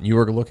yacht and you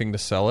were looking to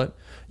sell it,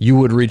 you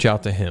would reach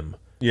out to him.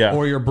 Yeah.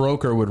 Or your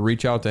broker would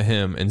reach out to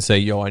him and say,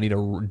 yo, I need a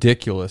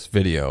ridiculous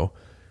video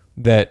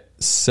that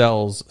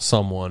sells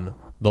someone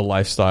the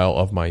lifestyle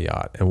of my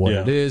yacht and what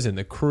it is, and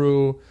the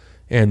crew,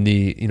 and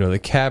the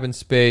cabin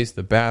space,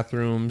 the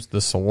bathrooms,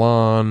 the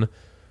salon,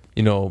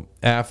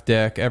 aft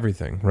deck,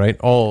 everything, right?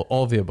 All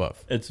of the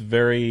above. It's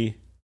very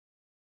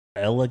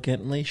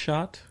elegantly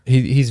shot.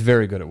 He's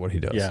very good at what he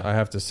does. Yeah. I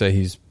have to say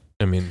he's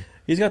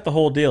got the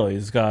whole deal.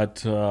 He's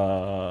got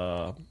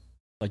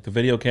like the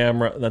video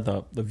camera,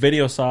 the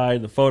video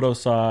side, the photo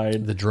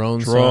side, the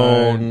drone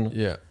side.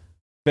 Yeah.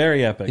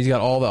 Very epic. He's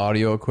got all the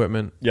audio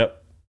equipment.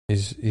 Yep.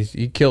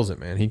 He kills it,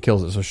 man. He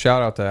kills it. So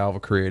shout out to Alva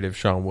Creative,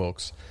 Sean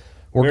Wilkes.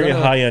 Very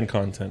high-end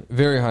content.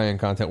 Very high-end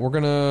content. We're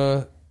going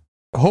to,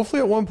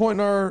 hopefully at one point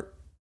in our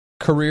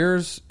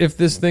careers, if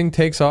this thing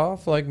takes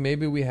off, like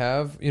maybe we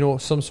have,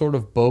 some sort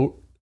of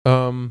boat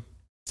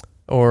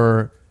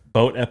or...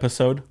 Boat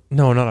episode?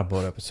 No, not a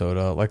boat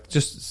episode. Like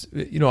just,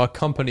 a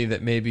company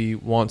that maybe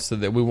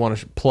that we want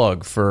to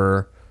plug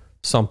for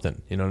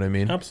something. You know what I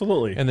mean?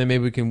 Absolutely. And then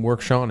maybe we can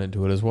work Sean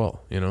into it as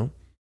well,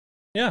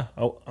 Yeah.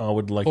 I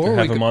would like to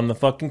have him on the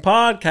fucking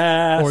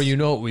podcast. Or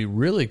what we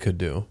really could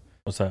do?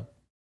 What's that?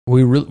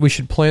 We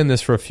should plan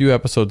this for a few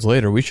episodes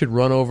later. We should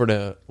run over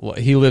to...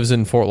 He lives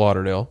in Fort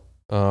Lauderdale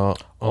on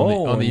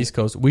the East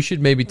Coast. We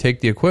should maybe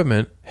take the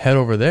equipment, head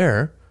over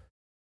there,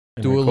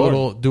 do a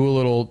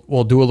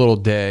little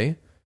day,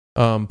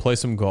 play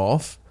some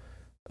golf.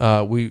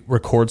 We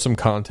record some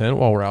content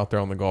while we're out there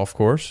on the golf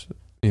course,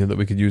 that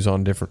we could use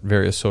on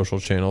various social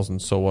channels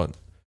and so on.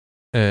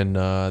 And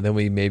then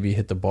we maybe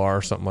hit the bar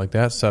or something like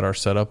that, set our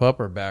setup up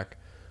or back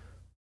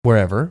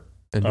wherever.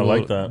 And I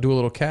like that. Do a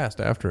little cast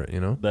after it,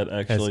 That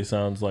actually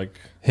sounds like...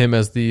 Him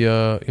as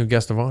the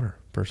guest of honor,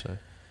 per se.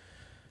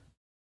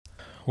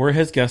 We're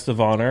his guest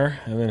of honor,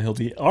 and then he'll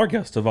be our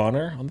guest of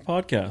honor on the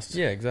podcast.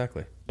 Yeah,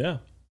 exactly. Yeah.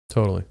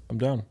 Totally. I'm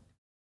down.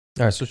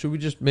 All right, so should we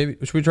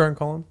try and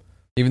call him?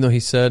 Even though he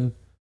said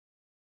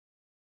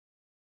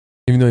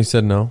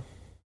no?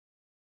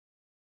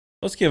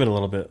 Let's give it a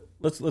little bit.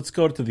 Let's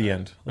go to the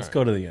end. Let's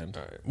go to the end.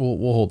 All right.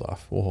 We'll hold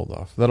off. We'll hold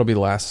off. That'll be the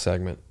last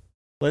segment.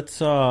 Let's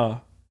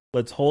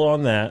hold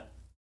on that,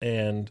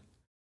 and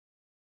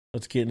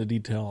let's get into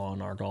detail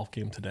on our golf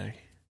game today.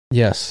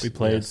 Yes. We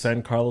played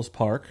San Carlos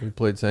Park. We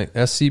played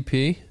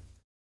SCP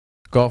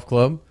Golf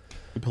Club.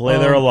 We play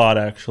there a lot,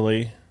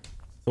 actually.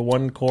 The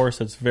one course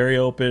that's very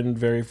open,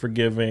 very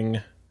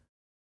forgiving.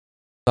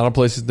 Not a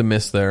place to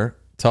miss there.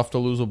 Tough to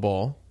lose a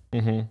ball.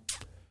 Mm-hmm.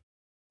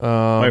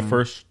 My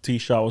first tee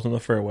shot was on the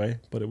fairway,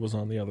 but it was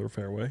on the other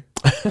fairway.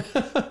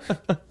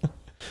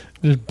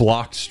 Just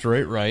blocked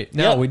straight right.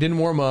 No, we didn't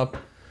warm up.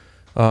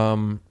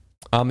 I'm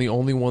the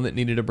only one that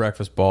needed a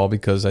breakfast ball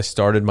because I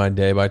started my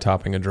day by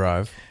topping a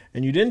drive.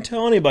 And you didn't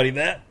tell anybody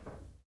that.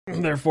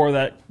 Therefore,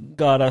 that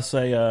got us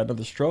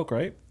another stroke,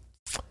 right?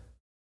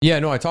 Yeah,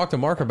 no, I talked to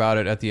Mark about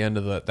it at the end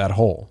of that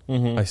hole.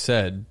 Mm-hmm. I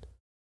said,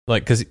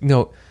 because,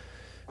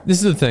 this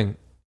is the thing.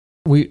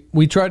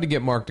 We tried to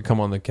get Mark to come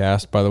on the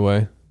cast, by the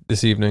way,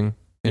 this evening.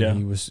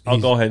 And I'll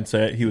go ahead and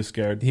say it. He was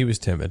scared. He was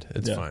timid.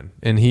 It's fine.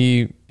 And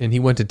he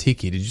went to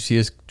Tiki. Did you see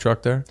his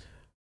truck there?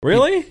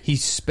 Really? He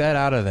sped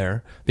out of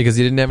there because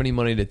he didn't have any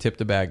money to tip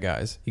the bad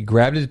guys. He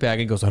grabbed his bag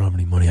and goes, I don't have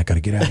any money. I got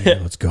to get out of here.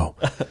 Let's go.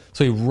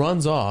 So he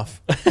runs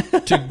off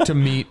to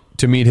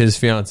meet his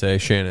fiance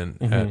Shannon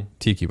at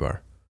Tiki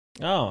Bar.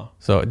 Oh.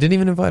 So it didn't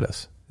even invite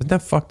us. Isn't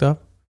that fucked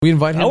up? We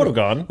invited him. I would have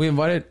gone. We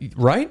invited,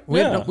 right? We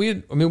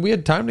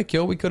had time to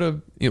kill. We could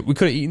have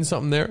eaten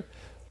something there.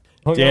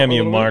 Damn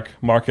you,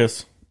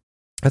 Marcus.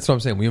 That's what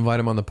I'm saying. We invite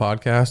him on the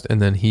podcast, and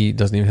then he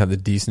doesn't even have the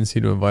decency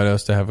to invite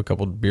us to have a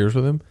couple of beers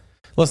with him.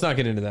 Let's not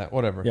get into that.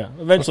 Whatever. Yeah,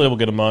 eventually we'll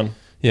get him on.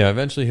 Yeah,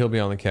 eventually he'll be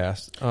on the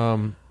cast.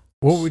 What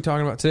were we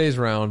talking about? Today's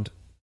round.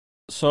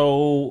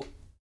 So,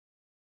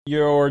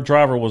 your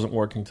driver wasn't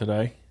working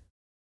today.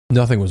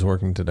 Nothing was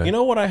working today. You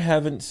know what I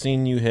haven't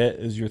seen you hit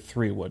is your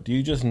 3-wood. Do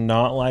you just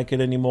not like it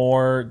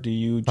anymore? Do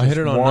you just I hit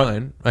it on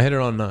 9. I hit it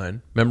on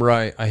 9. Remember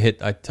I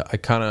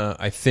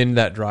thinned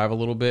that drive a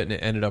little bit and it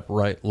ended up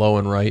low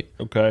and right.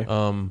 Okay.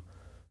 Kind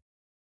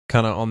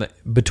of on the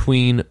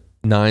between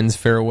 9's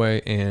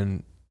fairway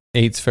and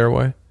 8's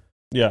fairway.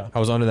 Yeah. I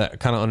was under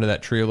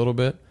that tree a little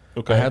bit.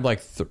 Okay. I had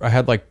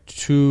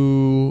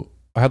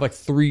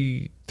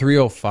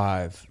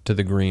 305 to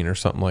the green or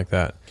something like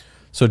that.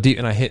 So deep,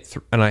 and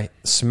I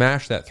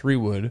smashed that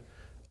 3-wood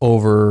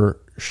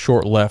over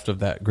short left of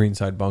that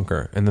greenside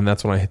bunker, and then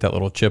that's when I hit that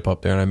little chip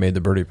up there, and I made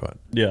the birdie putt.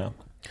 Yeah,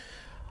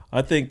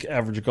 I think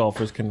average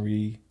golfers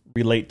can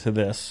relate to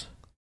this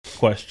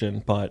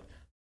question, but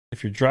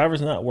if your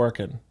driver's not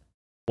working,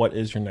 what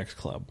is your next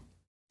club?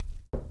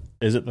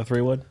 Is it the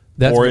 3-wood,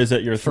 or is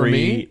it your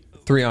three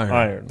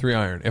iron? 3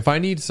 iron. If I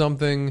need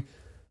something,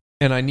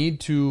 and I need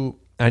to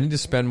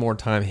spend more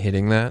time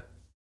hitting that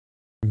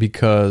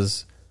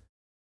because.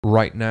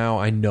 Right now,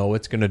 I know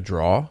it's going to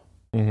draw,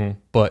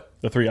 but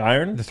the 3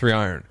 iron,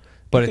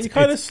 but you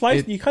kind of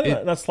slice. You kind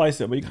of not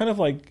slice it, but you kind of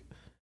like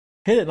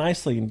hit it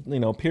nicely.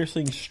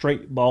 Piercing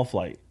straight ball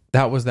flight.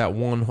 That was that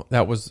one.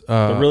 That was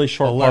the really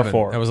short 11. par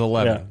 4. That was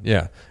 11.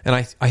 Yeah. And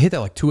I hit that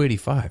like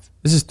 285.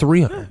 This is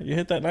 3 iron. Yeah, you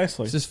hit that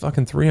nicely. This is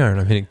fucking 3 iron.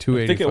 I'm hitting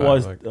 285. I think it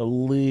was a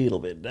little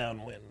bit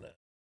downwind.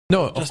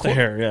 No, just a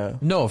hair. Yeah.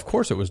 No, of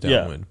course it was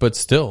downwind, but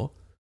still.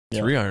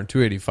 3 iron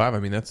 285. I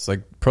mean, that's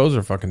like pros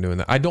are fucking doing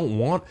that. I don't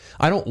want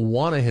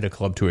to hit a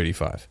club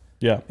 285.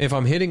 Yeah. If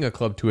I'm hitting a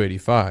club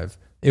 285,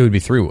 it would be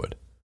 3-wood.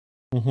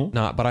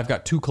 Mm-hmm. But I've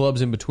got 2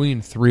 clubs in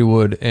between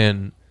 3-wood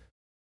and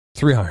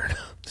 3 iron.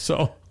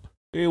 So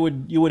you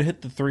would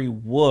hit the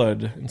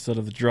 3-wood instead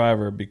of the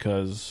driver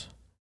because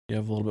you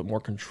have a little bit more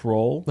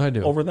control. I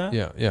do over that.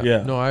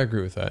 Yeah. No, I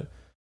agree with that.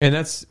 And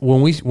that's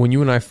when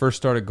you and I first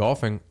started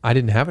golfing. I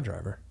didn't have a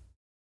driver.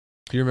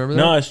 Do you remember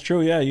that? No, it's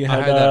true. Yeah, you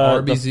had, I had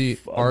that RBZ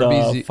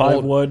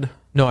 5-wood.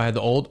 No, I had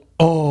the old.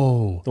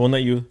 Oh, the one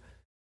that you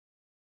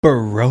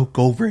broke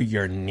over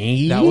your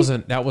knee. That was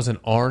an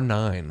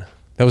R9.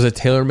 That was a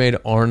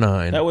TaylorMade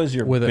R9. That was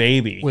your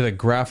baby with a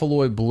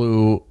grapholoid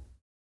blue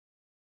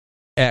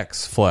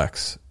X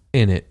Flex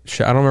in it.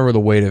 I don't remember the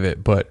weight of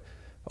it, but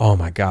oh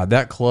my god,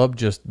 that club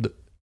just.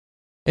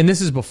 And this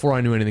is before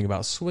I knew anything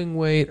about swing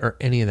weight or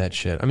any of that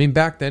shit. I mean,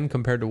 back then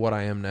compared to what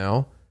I am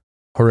now,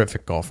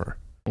 horrific golfer.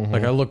 Mm-hmm.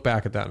 Like I look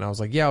back at that and I was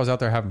like, yeah, I was out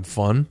there having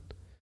fun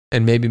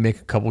and maybe make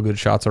a couple good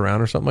shots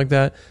around or something like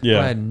that. Yeah.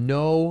 But I had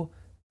no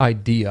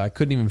idea. I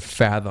couldn't even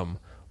fathom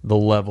the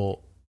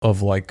level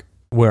of like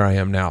where I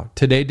am now.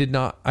 Today I did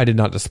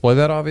not display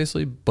that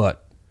obviously,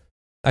 but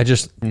I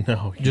just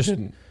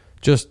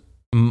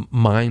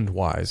mind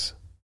wise.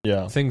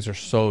 Yeah. Things are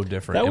so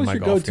different. That was your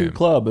go-to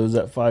club. It was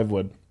that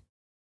 5-wood.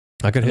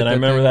 I could hit. And I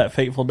remember that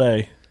fateful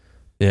day.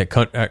 Yeah,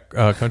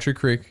 Country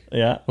Creek.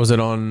 Yeah. Was it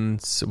on?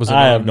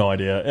 I have no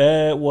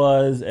idea. It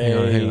was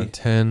hang on,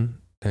 10.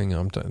 Hang on,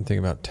 I'm thinking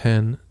about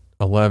 10,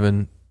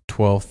 11,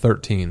 12,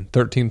 13.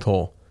 13th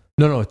hole.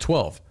 No,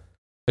 12.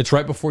 It's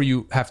right before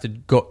you have to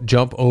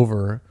jump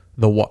over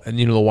the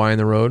the Y in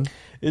the road.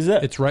 Is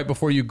that? It's right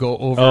before you go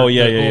over.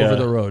 Over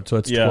the road. So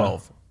it's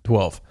 12.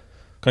 12.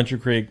 Country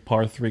Creek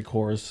par 3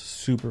 course,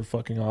 super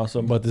fucking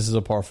awesome. But this is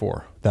a par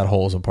 4. That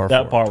hole is a par 4.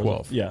 That par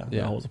 12. That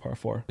hole is a par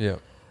 4. Yeah.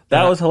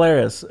 That was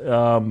hilarious.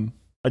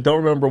 I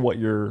don't remember what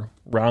your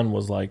round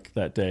was like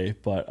that day,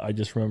 but I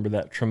just remember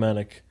that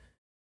traumatic,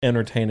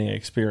 entertaining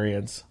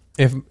experience.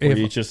 If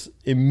you just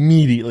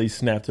immediately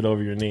snapped it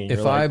over your knee.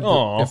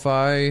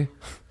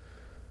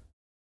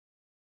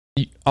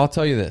 I'll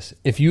tell you this: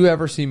 if you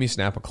ever see me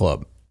snap a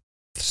club,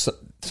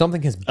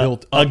 something has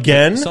built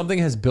again. Something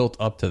has built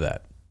up to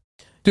that.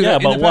 Dude, yeah,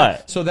 but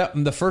what? So that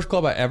the first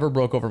club I ever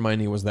broke over my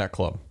knee was that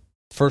club.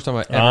 First time I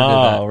ever did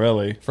that. Oh,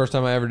 really? First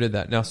time I ever did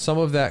that. Now, some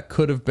of that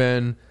could have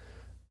been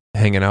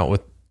hanging out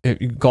with,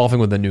 golfing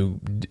with a new,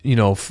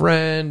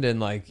 friend, and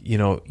like,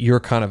 you're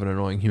kind of an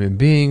annoying human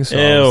being. So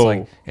I was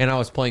like, and I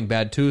was playing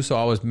bad too. So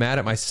I was mad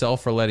at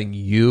myself for letting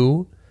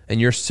you and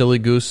your silly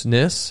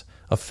gooseness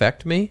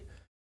affect me.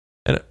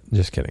 And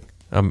just kidding.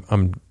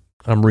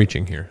 I'm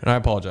reaching here, and I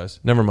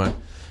apologize. Never mind.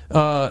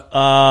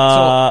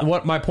 So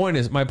what my point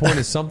is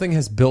something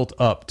has built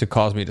up to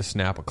cause me to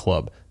snap a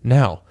club.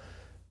 Now,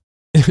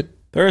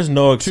 There is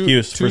no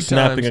excuse two for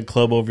snapping times- a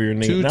club over your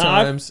knee. two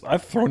times-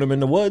 I've thrown him in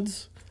the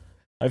woods.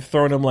 I've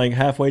thrown him like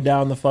halfway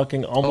down the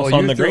fucking, almost Oh,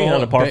 on you the threw green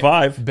on a par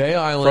 5 Bay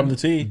Island from the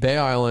tee. Bay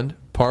Island,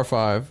 par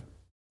 5,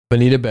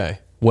 Bonita Bay,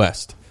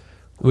 west.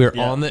 We're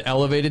Yeah. on the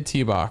elevated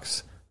tee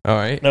box. All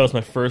right. That was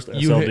my first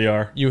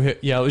SLDR. You hit.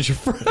 Yeah, it was your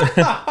first.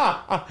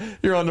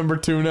 You're on number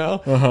 2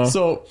 now. Uh-huh.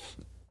 So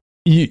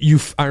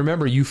I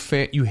remember you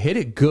hit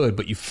it good,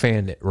 but you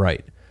fanned it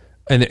right.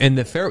 And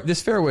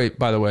this fairway,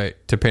 by the way,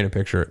 to paint a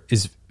picture,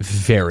 is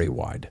very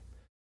wide,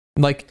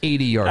 like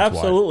 80 yards wide.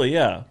 Absolutely,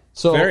 yeah.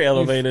 So very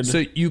elevated.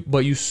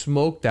 But you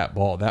smoked that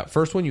ball. That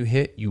first one you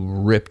hit, you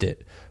ripped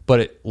it.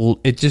 But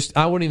it just,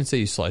 I wouldn't even say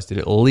you sliced it.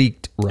 It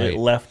leaked right. It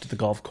left the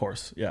golf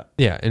course. Yeah.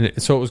 Yeah, and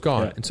so it was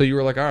gone. Yeah. And so you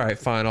were like, all right,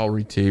 fine, I'll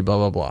re-tee, blah,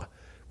 blah, blah.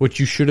 Which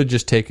you should have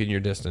just taken your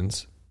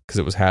distance because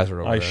it was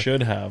hazard over I there.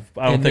 should have.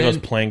 I don't think I was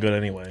playing good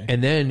anyway.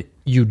 And then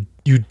you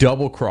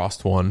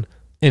double-crossed one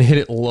and hit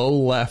it low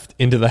left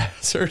into the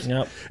hazard.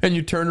 Yep. And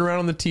you turned around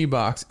on the tee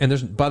box. And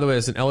there's, by the way,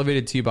 there's an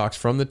elevated tee box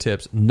from the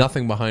tips,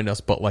 nothing behind us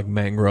but like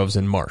mangroves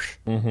and marsh.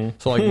 Mm-hmm.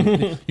 So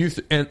like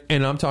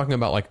and I'm talking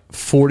about like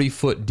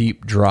 40-foot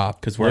deep drop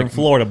Because we're in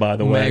Florida, by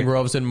the way.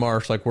 mangroves and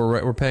marsh. Like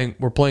we're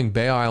playing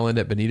Bay Island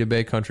at Bonita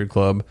Bay Country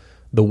Club,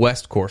 the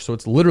West course. So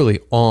it's literally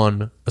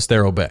on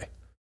Estero Bay.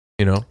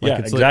 You know? Like Yeah,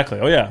 it's exactly.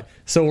 Oh, yeah.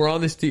 So we're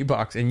on this tee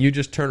box, and you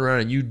just turn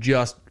around and you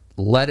just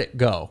let it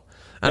go.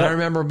 And Yep. I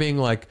remember being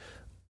like,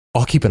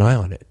 I'll keep an eye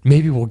on it.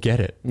 Maybe we'll get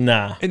it.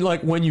 Nah. And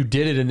like when you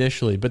did it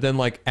initially, but then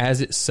like as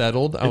it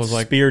settled, I was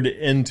like, speared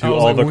into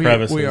all the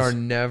crevices. We are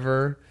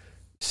never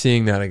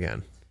seeing that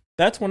again.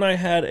 That's when I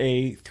had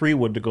a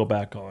 3-wood to go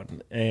back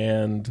on.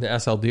 And The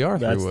SLDR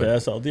 3-wood.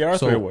 that's the SLDR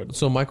 3-wood.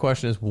 So my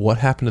question is, what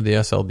happened to the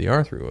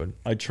SLDR 3-wood?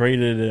 I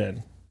traded it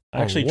in.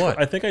 Actually, what?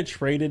 I think I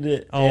traded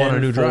it in on a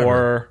new for...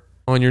 driver.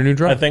 On your new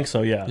drive? I think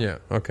so, yeah. Yeah.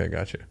 Okay,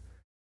 gotcha.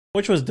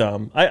 Which was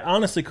dumb. I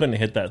honestly couldn't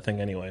hit that thing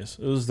anyways.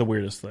 It was the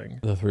weirdest thing.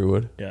 The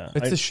 3-wood? Yeah.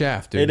 It's the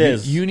shaft, dude. It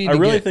is. You need I to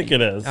really think it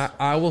is.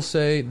 I will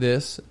say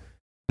this,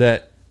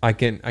 that I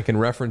can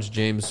reference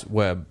James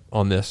Webb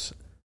on this.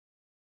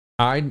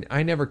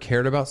 I never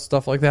cared about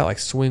stuff like that, like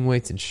swing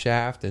weights and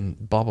shaft and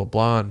blah, blah,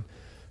 blah. And,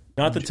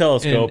 Not the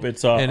telescope.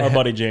 It's our and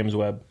buddy James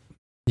Webb.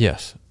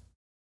 yes.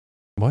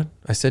 What?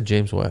 I said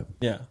James Webb.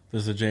 Yeah.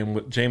 There's a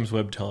James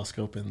Webb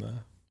telescope in the...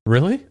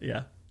 Really?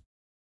 Yeah.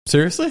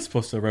 Seriously? It's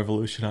supposed to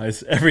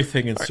revolutionize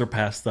everything and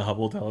surpass the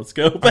Hubble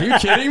telescope. Are you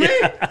kidding me?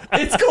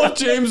 It's called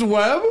James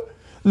Webb?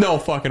 No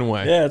fucking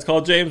way. Yeah, it's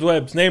called James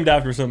Webb. It's named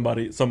after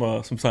somebody,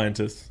 some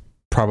scientist.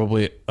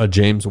 Probably a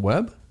James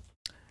Webb?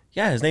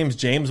 Yeah, his name's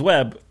James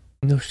Webb.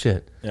 No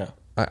shit. Yeah.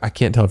 I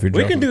can't tell if you're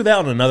joking. We can do that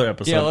on another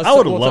episode. Yeah, I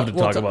would love to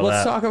talk about that.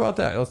 Let's talk about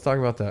that. Let's talk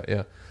about that,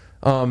 yeah.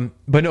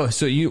 But no,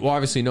 so you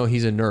obviously know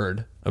he's a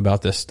nerd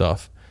about this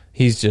stuff.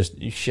 He's just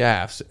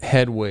shafts,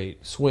 head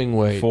weight, swing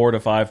weight, $4,000 to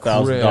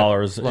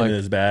 $5,000 like- in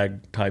his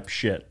bag type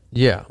shit.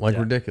 yeah,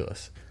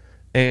 ridiculous.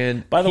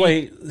 And By the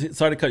way,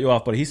 sorry to cut you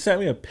off, but he sent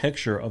me a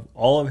picture of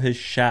all of his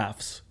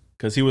shafts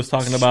because he was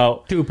talking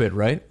about stupid,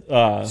 right?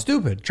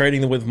 Stupid.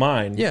 trading them with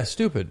mine. Yeah,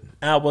 stupid.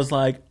 And I was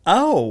like,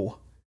 oh,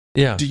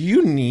 Yeah. do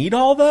you need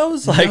all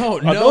those? Like, No,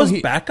 are those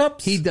he-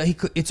 backups? He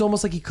it's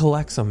almost like he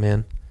collects them,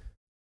 man.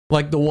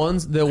 Like the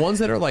ones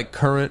that are like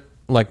current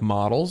like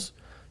models,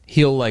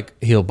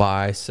 he'll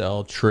buy,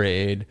 sell,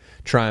 trade,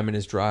 try them in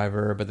his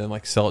driver, but then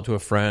like sell it to a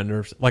friend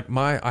or like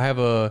I have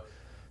a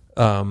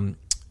oh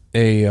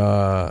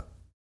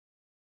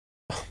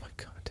my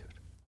god, dude,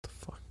 what the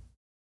fuck?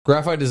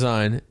 Graphite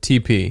Design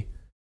TP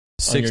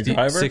 60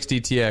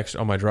 TX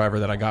on my driver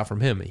that I got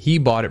from him. He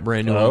bought it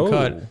brand new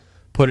uncut,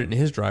 put it in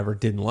his driver,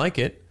 didn't like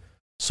it,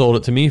 sold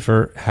it to me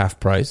for half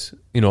price,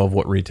 of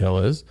what retail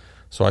is.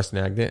 So I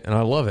snagged it and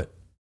I love it.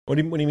 What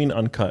do you mean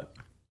uncut?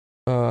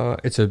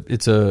 It's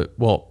a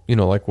well,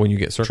 like when you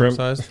get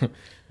circumcised.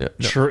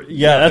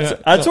 Yeah,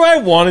 that's where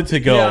I wanted to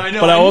go. Yeah, I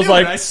know, but I was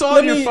like, I saw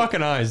it in your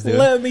fucking eyes, dude.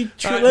 Let me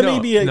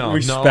be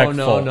respectful.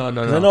 No.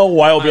 I know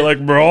why I'll be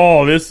like,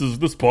 bro, this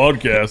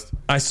podcast.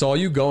 I saw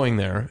you going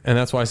there, and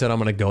that's why I said I'm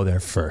going to go there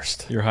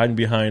first. You're hiding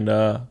behind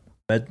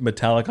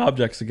metallic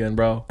objects again,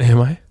 bro. Am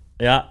I?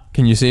 Yeah.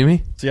 Can you see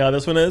me? See how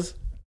this one is?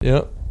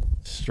 Yep.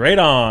 Straight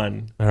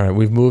on. All right,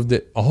 we've moved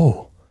it.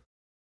 Oh,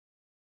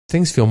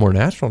 things feel more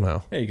natural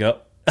now. There you go.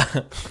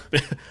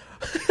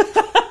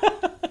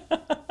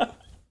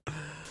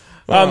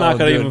 I'm not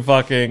gonna even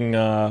fucking.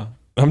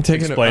 I'm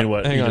taking explain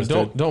what. Hang you on, just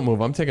don't did. don't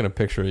move. I'm taking a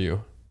picture of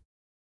you.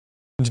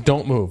 Just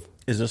don't move.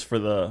 Is this for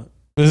the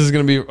This is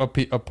going to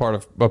be a part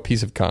of a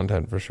piece of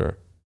content for sure.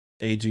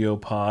 AGO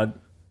Pod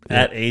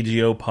Yeah. at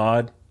AGO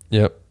Pod?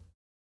 Yep.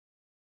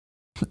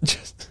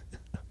 Just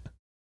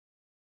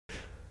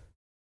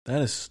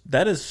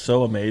That is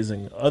so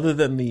amazing. Other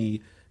than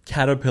the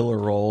caterpillar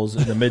rolls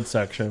in the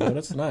midsection, but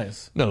it's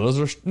nice. no, those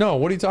are no.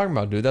 What are you talking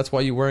about, dude? That's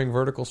why you're wearing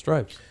vertical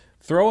stripes.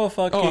 Throw a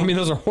fucking. Oh, I mean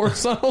those are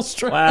horizontal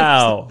stripes.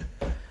 Wow.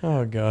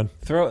 Oh god.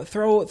 Throw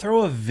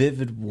a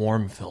vivid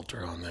warm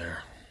filter on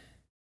there.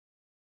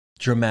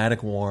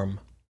 Dramatic warm.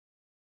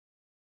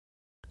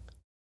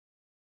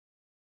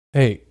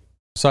 Hey,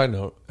 side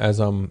note, as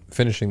I'm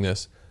finishing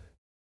this,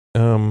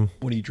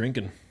 What are you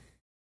drinking?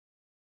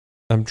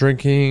 I'm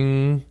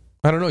drinking.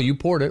 I don't know. You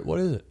poured it. What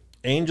is it?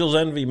 Angel's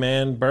Envy,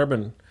 man,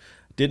 bourbon.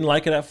 Didn't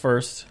like it at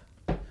first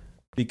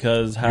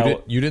because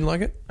you didn't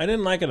like it? I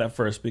didn't like it at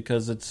first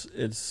because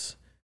it's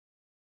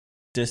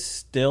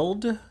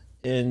distilled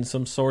in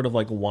some sort of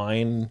like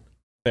wine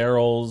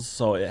barrels,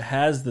 so it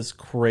has this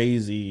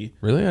crazy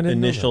really I didn't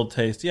initial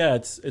taste. Yeah,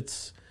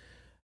 it's.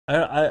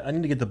 I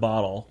need to get the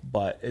bottle,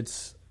 but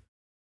it's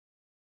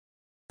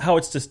how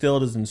it's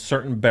distilled is in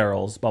certain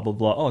barrels. Blah blah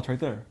blah. Oh, it's right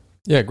there.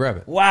 Yeah, grab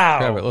it. Wow,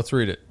 grab it. Let's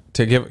read it.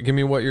 Give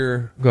me what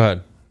you're. Go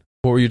ahead.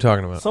 What were you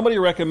talking about? Somebody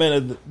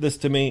recommended this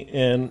to me,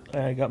 and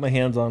I got my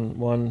hands on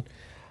one.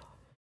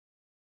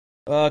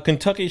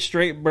 Kentucky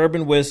straight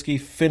bourbon whiskey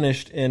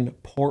finished in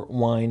port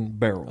wine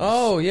barrels.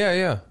 Oh,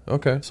 yeah.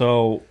 Okay.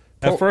 So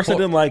at first I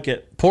didn't like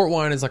it. Port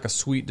wine is like a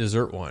sweet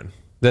dessert wine.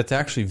 That's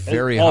actually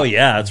very high. Oh,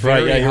 yeah, that's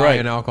right. Yeah, you're right.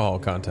 In alcohol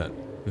content.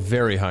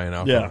 Very high in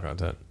alcohol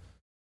content.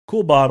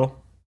 Cool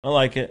bottle. I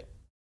like it.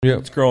 Yeah.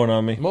 It's growing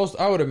on me.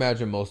 I would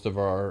imagine most of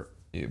our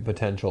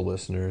potential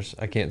listeners,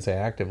 I can't say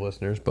active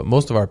listeners, but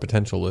most of our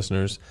potential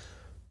listeners,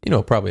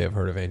 probably have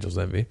heard of Angel's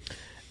Envy.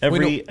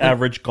 Every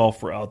average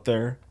golfer out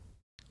there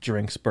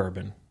drinks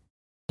bourbon.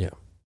 Yeah.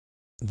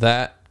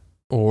 That,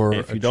 or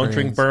if you don't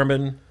drink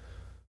bourbon,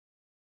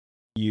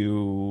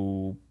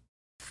 you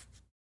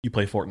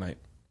play Fortnite.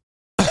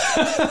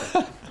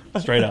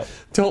 Straight up.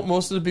 Don't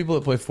most of the people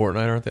that play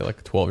Fortnite, aren't they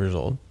like 12 years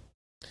old?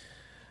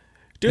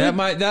 Dude, that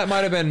might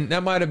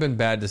have been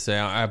bad to say.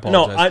 I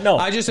apologize. No,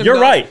 you're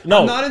right.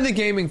 No, I'm not in the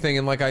gaming thing,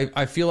 and like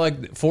I feel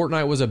like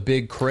Fortnite was a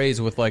big craze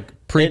with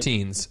like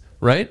preteens,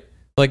 right?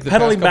 Like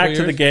pedaling back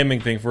to the gaming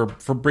thing for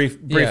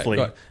briefly.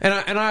 Yeah,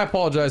 and I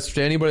apologize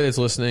to anybody that's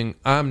listening.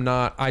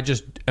 I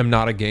just am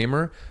not a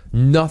gamer.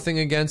 Nothing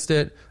against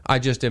it. I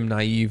just am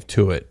naive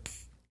to it.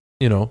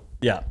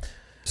 Yeah.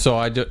 So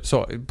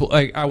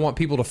I want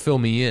people to fill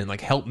me in, like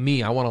help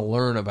me. I want to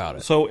learn about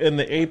it. So in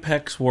the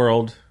Apex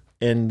world,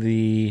 in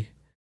the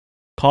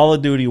Call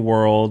of Duty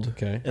world,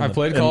 okay, I've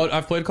played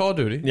Call of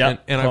Duty. Yeah,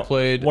 and I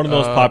played one of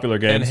those popular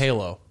games, and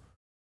Halo.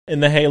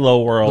 In the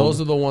Halo world, those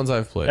are the ones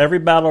I've played. Every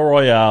battle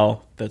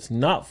royale that's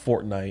not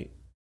Fortnite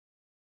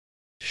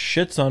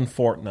shits on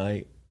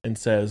Fortnite and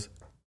says,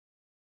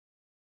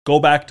 "Go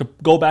back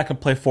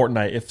and play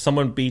Fortnite." If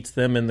someone beats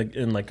them in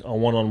like a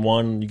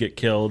 1-on-1, you get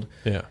killed.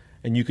 Yeah,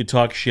 and you could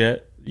talk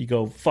shit. You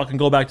go fucking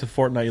go back to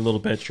Fortnite, you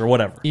little bitch, or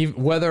whatever.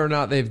 Even whether or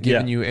not they've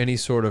given you any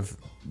sort of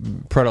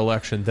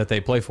predilection that they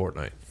play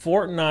Fortnite.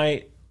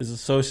 Fortnite is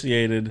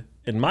associated,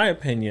 in my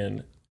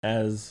opinion,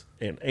 as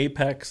an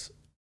Apex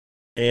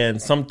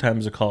and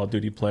sometimes a Call of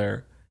Duty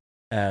player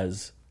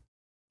as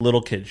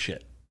little kid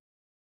shit.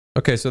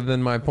 Okay, so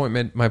then my point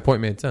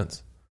made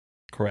sense.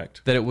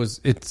 Correct. That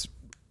it's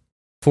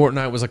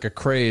Fortnite was like a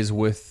craze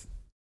with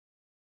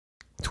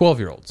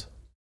 12-year-olds.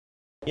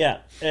 Yeah,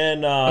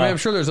 and I'm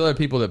sure there's other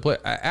people that play.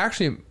 I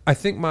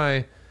think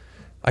I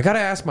got to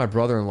ask my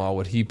brother-in-law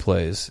what he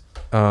plays.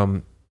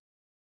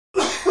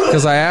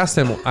 Because I asked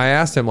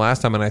him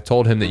last time, and I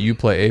told him that you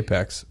play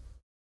Apex,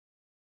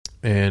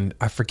 and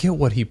I forget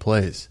what he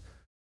plays,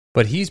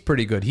 but he's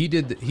pretty good.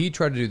 He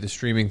tried to do the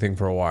streaming thing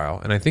for a while,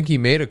 and I think he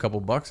made a couple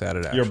bucks at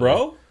it. Actually. Your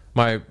bro?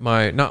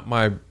 My not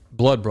my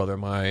blood brother,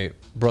 my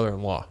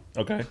brother-in-law.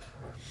 Okay.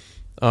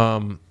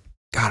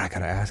 God, I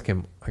gotta ask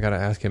him.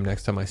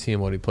 Next time I see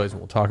him what he plays,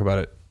 and we'll talk about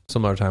it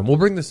some other time. We'll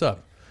bring this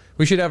up.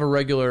 We should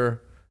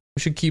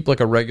keep like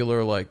a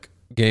regular like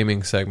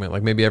gaming segment,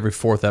 like maybe every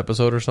 4th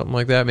episode or something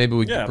like that. Maybe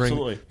we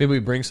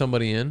bring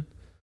somebody in.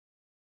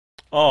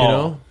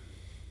 Oh,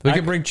 we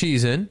can bring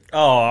Cheese in.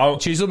 Oh,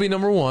 Cheese will be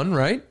number 1,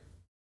 right?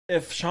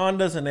 If Sean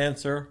doesn't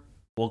answer,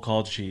 we'll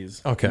call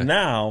Cheese. Okay.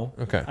 Now,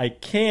 okay. I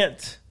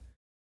can't.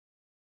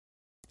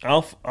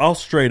 I'll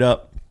straight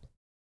up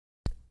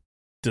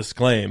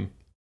disclaim.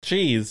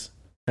 Cheese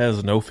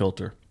has no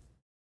filter.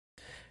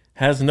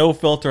 Has no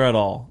filter at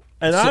all.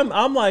 And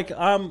I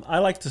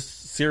like to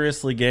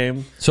seriously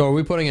game. So are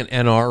we putting an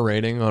NR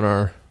rating on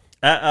our?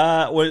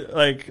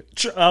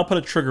 I'll put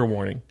a trigger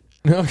warning.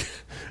 Okay.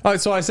 All right,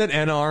 so I said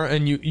NR,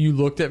 and you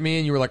looked at me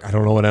and you were like, I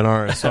don't know what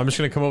NR is, so I'm just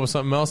going to come up with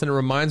something else, and it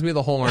reminds me of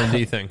the whole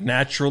R&D thing.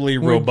 Naturally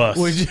robust.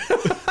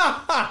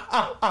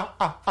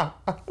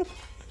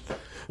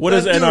 What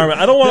is Dude, NR?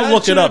 I don't want to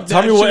look it up.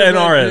 Tell me what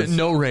NR is.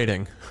 No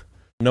rating.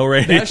 No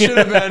rating. That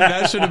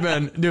should have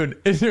been,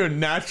 dude,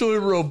 naturally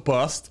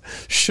robust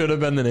should have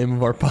been the name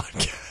of our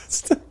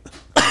podcast.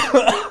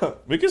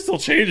 We can still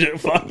change it.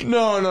 Fuck.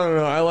 No.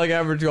 I like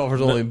average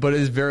golfers only, but it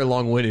is very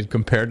long-winded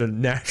compared to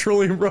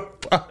naturally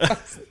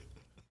robust.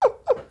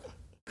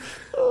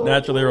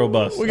 Naturally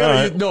robust.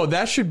 No,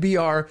 that should be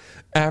our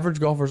average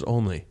golfers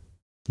only.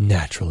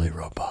 Naturally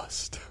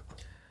robust.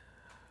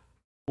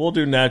 We'll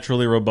do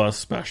naturally robust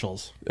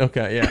specials.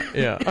 Okay,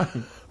 yeah.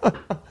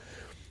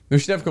 We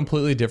should have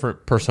completely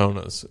different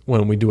personas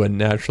when we do a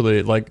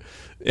naturally, like,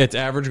 it's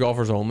average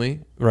golfers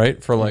only,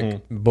 right? For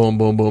like boom,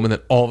 boom, boom. And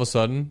then all of a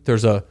sudden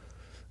there's a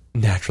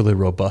Naturally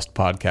Robust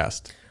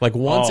podcast. Like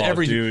once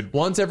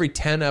every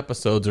 10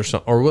 episodes or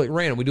something, or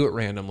random. We do it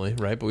randomly,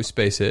 right? But we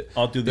space it.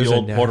 I'll do the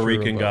old Puerto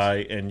Rican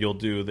guy, and you'll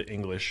do the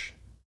English.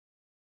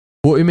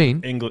 What do you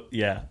mean? English,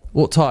 yeah.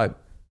 What type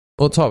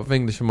of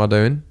English am I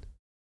doing?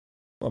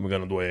 I'm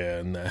gonna do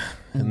it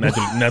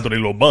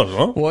naturally robust,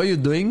 huh? What are you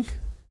doing?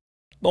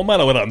 No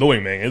matter what I'm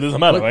doing, man. It doesn't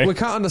matter, right? We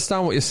can't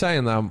understand what you're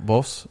saying there,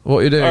 boss. What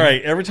are you doing? All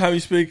right. Every time you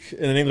speak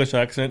in an English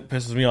accent,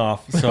 pisses me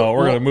off. So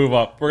we're gonna move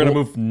up. We're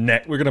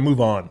gonna move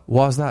on.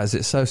 Why's that? Is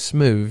it so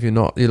smooth? You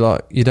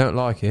don't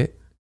like it?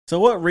 So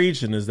what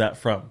region is that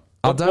from?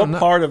 What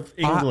part of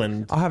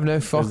England? I have no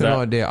fucking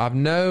idea. I have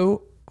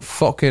no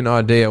fucking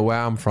idea where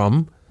I'm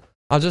from.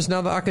 I just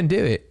know that I can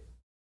do it,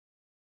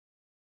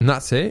 and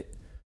that's it.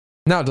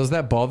 Now, does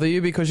that bother you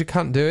because you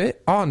can't do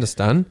it? I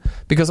understand.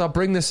 Because I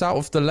bring this out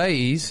with the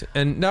ladies,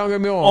 and don't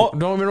get me wrong.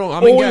 I'm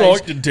engaged. All I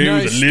like to do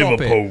is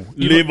Liverpool.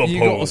 You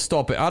got to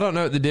stop it. I don't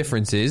know what the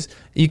difference is.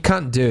 You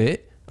can't do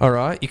it. All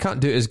right, you can't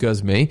do it as good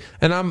as me.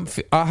 And I'm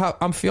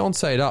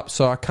fiancéed up,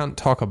 so I can't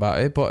talk about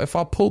it. But if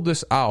I pulled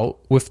this out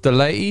with the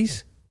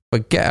ladies,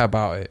 forget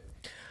about it.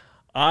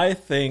 I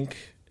think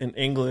an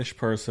English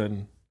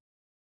person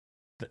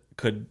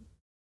could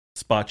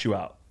spot you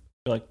out.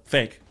 Like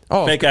fake.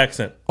 Fake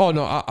accent. Oh,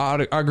 no,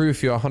 I agree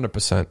with you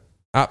 100%.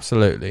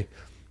 Absolutely.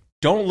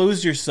 Don't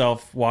lose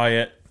yourself,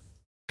 Wyatt.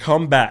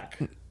 Come back.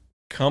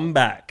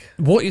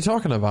 What are you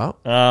talking about?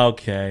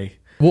 Okay.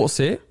 What's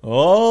it?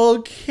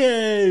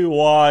 Okay,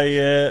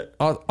 Wyatt.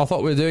 I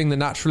thought we were doing the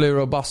Naturally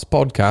Robust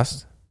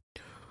podcast.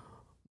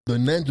 The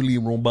Naturally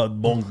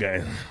Robust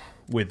podcast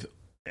with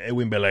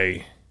Edwin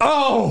Belay.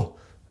 Oh!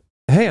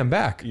 Hey, I'm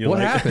back.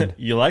 What happened?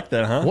 You like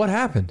that, huh? What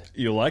happened?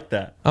 You like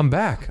that? I'm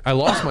back. I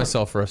lost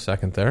myself for a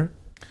second there.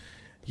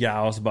 Yeah,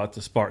 I was about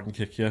to Spartan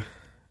kick you.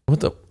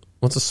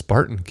 What's a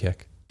Spartan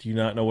kick? Do you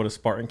not know what a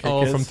Spartan kick is?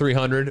 Oh, from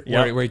 300?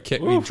 Yep. Where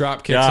he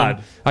drop kicks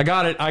him. I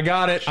got it.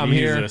 Jesus. I'm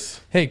here.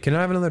 Hey, can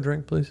I have another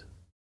drink, please?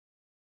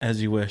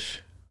 As you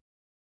wish.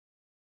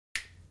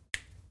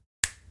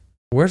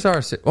 Where's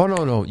our... Oh,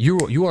 no. You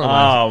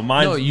are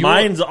my... Oh,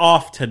 mine's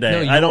off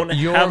today. No, I don't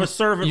have a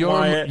servant,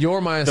 Wyatt. You're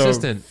my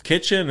assistant. The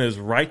kitchen is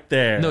right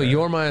there. No,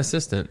 you're my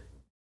assistant.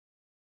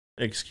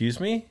 Excuse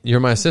me? You're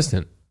my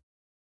assistant.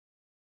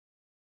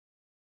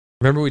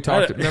 Remember I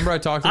talked about this?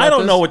 I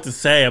don't know what to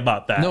say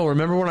about that. No,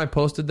 remember when I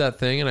posted that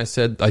thing and I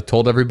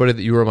told everybody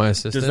that you were my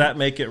assistant? Does that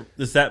make it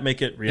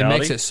reality? It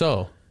makes it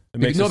so.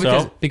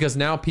 Because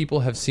now people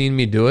have seen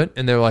me do it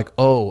and they're like,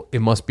 "Oh, it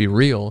must be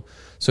real."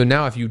 So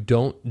now if you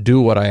don't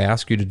do what I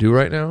ask you to do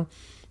right now,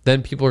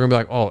 then people are going to be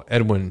like, "Oh,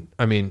 Edwin,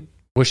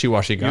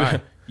 wishy-washy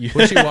guy."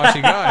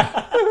 Wishy-washy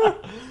guy.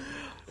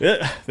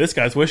 This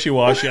guy's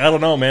wishy-washy. I don't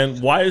know, man.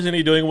 Why isn't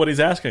he doing what he's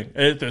asking?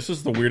 This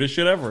is the weirdest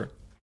shit ever.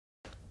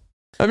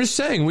 I'm just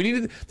saying,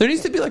 there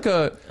needs to be like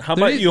a... How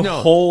about you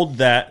hold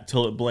that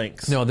till it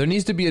blinks? No, there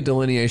needs to be a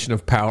delineation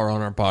of power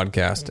on our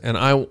podcast. And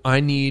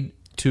I need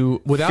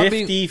to... without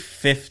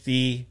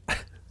 50-50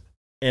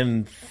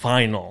 and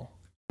final.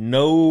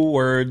 No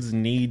words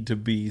need to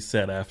be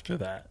said after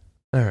that.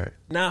 All right.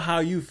 Now, how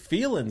you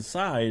feel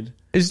inside...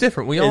 is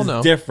different. We all know.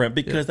 It's different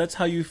because that's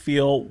how you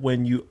feel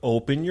when you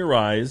open your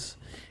eyes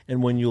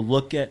and when you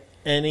look at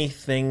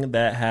anything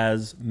that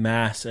has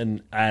mass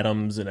and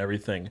atoms and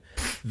everything.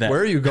 Where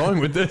are you going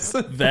with this?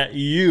 That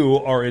you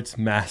are its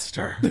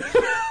master.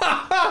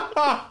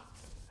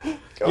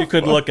 You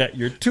could look at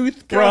your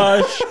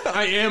toothbrush.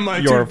 I am my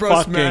your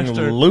toothbrush fucking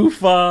master.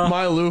 Loofah.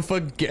 My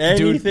loofah.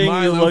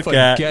 Anything you look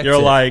at,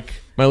 you're like,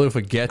 my loofah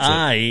gets it.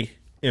 I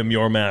am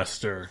your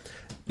master.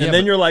 And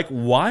then you're like,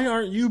 why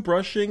aren't you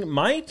brushing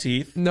my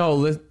teeth?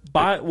 No,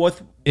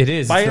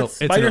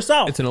 yourself?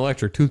 It's an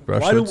electric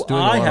toothbrush. Why do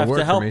I have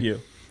to help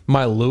you?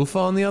 My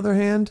loofah, on the other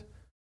hand,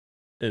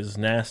 is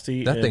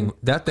nasty. That thing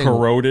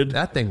corroded.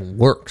 That thing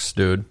works,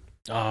 dude.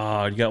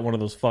 Oh, you got one of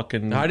those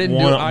fucking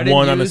one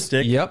on a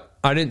stick. Yep,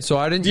 I didn't.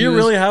 Do you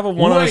really have a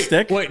one on a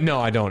stick? Wait, no,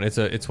 I don't. It's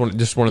one of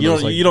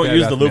those. You don't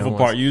use the loofah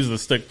part. You use the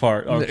stick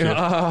part. Okay.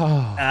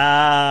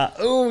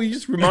 You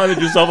just reminded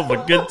yourself of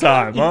a good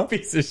time, huh? You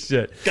piece of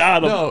shit.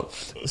 Got him. No.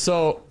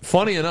 So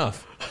funny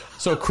enough.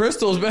 So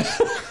Crystal's been.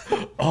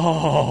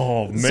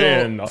 Oh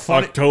man,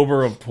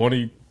 October of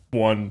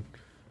 2021.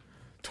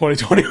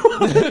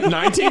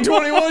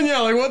 1921.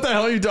 Yeah, like what the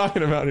hell are you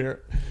talking about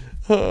here?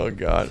 Oh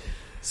god.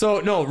 So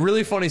no,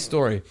 really funny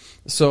story.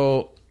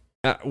 So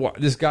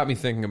this got me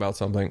thinking about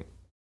something.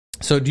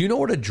 So do you know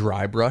what a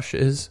dry brush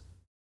is?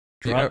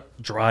 Dry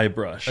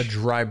brush. A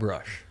dry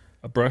brush.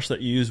 A brush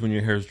that you use when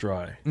your hair's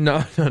dry.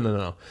 No.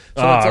 So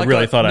I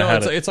really thought I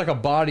had it. It's like a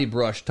body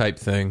brush type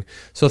thing.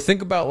 So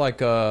think about like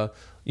those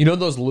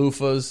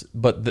loofahs,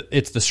 but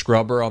it's the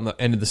scrubber on the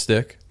end of the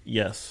stick.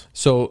 Yes.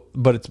 So,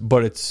 but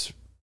it's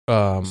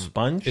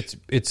sponge.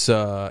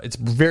 It's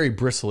very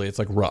bristly. It's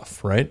like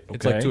rough, right? Okay.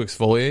 It's like to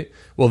exfoliate.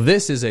 Well,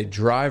 this is a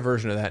dry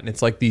version of that, and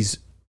it's like these.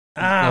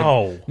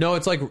 Ow! No,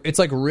 it's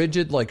like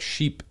rigid, like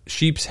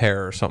sheep's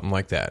hair or something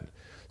like that.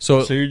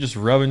 So you're just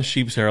rubbing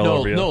sheep's hair all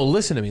over you. No,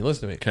 listen to me.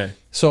 Okay.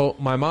 So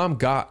my mom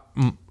got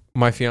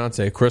my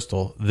fiance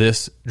Crystal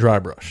this dry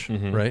brush,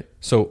 right?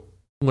 So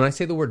when I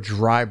say the word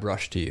dry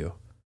brush to you,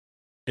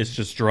 It's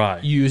just dry.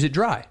 you use it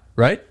dry,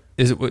 right?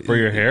 Is it For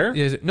your hair?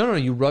 Is it, no.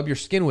 You rub your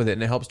skin with it,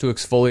 and it helps to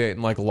exfoliate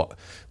and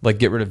like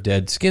get rid of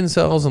dead skin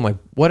cells and like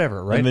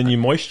whatever, right? And then you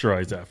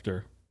moisturize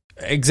after.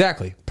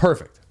 Exactly,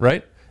 perfect,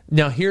 right?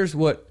 Now here's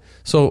what.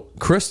 So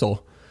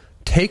Crystal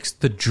takes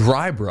the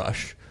dry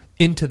brush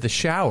into the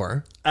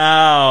shower,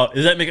 Ow!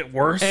 Does that make it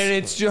worse? and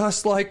it's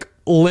just like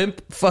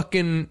limp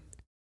fucking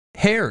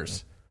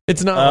hairs.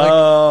 It's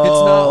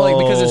not like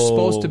because it's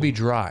supposed to be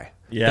dry.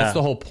 Yeah. That's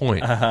the whole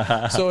point.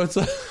 So it's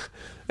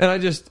and I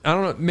don't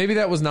know, maybe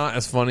that was not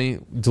as funny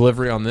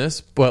delivery on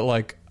this, but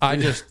like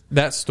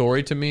that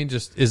story to me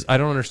just is, I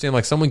don't understand.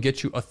 Like someone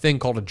gets you a thing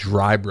called a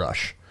dry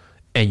brush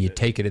and you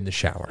take it in the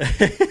shower.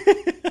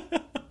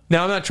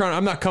 Now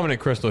I'm not coming at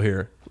Crystal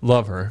here.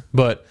 Love her,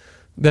 but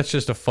that's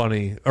just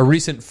a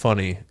recent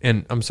funny,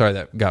 and I'm sorry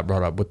that got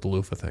brought up with the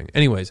loofah thing.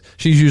 Anyways,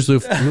 she's used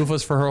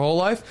loofahs for her whole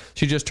life.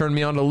 She just turned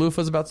me on to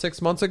loofahs about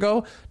 6 months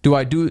ago. Do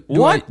I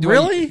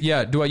Really?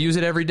 Yeah. Do I use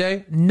it every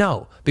day?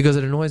 No, because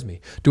it annoys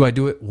me. Do I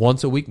do it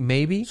once a week?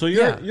 Maybe. So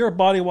you're a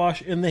body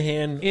wash in the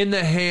hand. In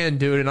the hand,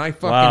 dude, and I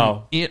fucking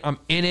Wow. I'm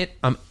in it.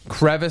 I'm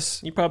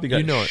crevice. You probably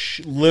got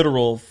it.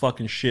 literal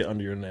fucking shit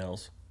under your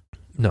nails.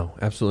 No,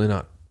 absolutely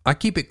not. I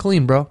keep it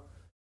clean, bro.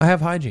 I have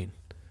hygiene.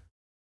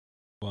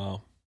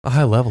 Wow. A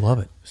high level of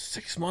it.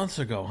 6 months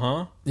ago,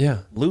 huh? Yeah.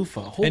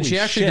 Loofah. Holy And she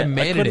actually shit.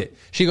 demanded it.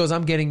 She goes,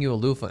 I'm getting you a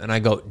loofah. And I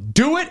go,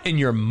 do it and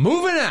you're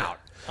moving out.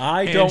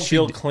 I don't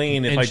feel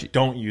clean if I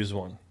don't use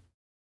one.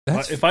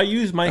 If I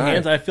use my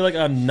hands, I feel like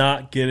I'm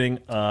not getting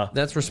a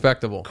that's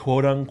respectable,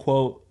 quote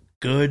unquote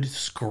good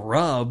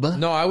scrub.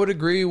 No, I would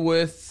agree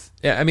with.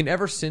 Yeah, I mean,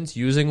 ever since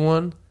using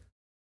one,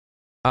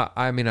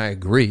 I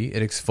agree.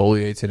 It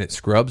exfoliates and it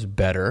scrubs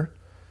better,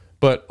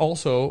 but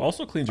also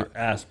cleans your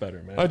ass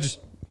better, man.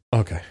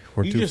 Okay.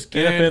 You just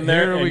get up in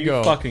there and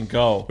you fucking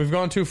go. We've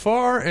gone too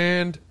far,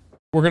 and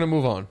we're gonna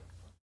move on.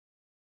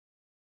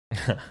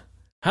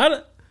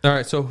 All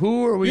right. So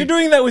who are we? You're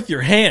doing that with your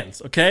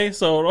hands, okay?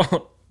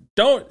 So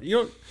don't.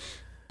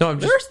 No,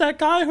 there's that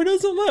guy who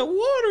doesn't let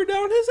water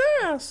down his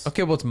ass.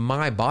 Okay, well, it's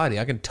my body.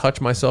 I can touch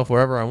myself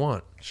wherever I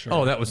want. Sure.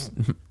 Oh, that was.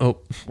 Oh,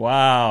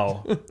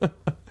 wow.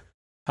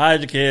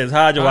 Hide your kids.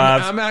 Hide your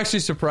wives. I'm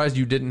actually surprised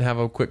you didn't have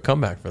a quick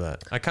comeback for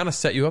that. I kind of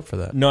set you up for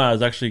that. No, I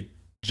was actually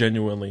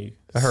genuinely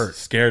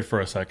scared for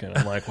a second.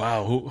 I'm like,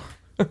 wow,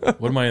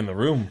 what am I in the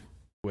room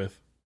with?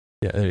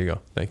 Yeah, there you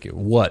go. Thank you.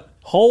 What?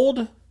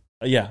 Hold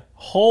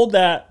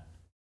that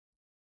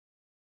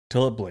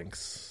till it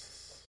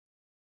blinks.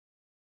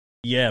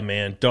 Yeah,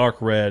 man, dark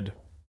red.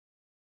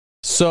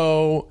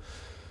 So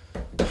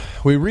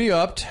we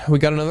re-upped. We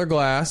got another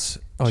glass.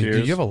 Oh, Cheers.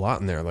 did you have a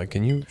lot in there? Like,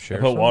 can you share?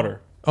 I put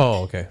water.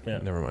 Oh, okay. Yeah.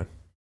 Never mind.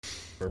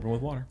 Bourbon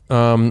with water.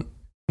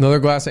 Another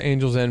glass of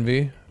Angel's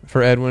Envy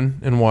for Edwin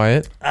and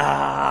Wyatt.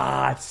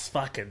 It's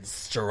fucking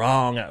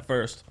strong at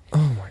first.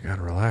 Oh my god,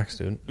 relax,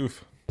 dude.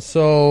 Oof.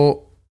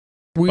 So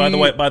By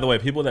the way,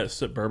 people that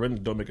sip bourbon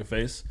and don't make a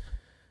face,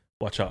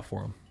 watch out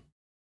for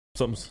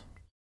them.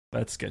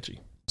 That's sketchy.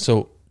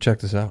 So check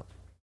this out.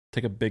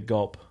 Take a big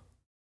gulp.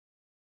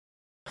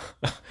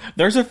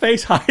 There's a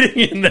face hiding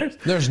in there.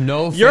 There's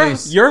no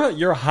face.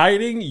 You're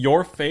hiding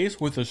your face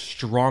with a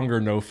stronger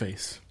no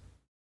face.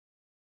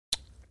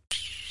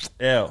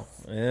 Ew.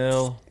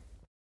 Oh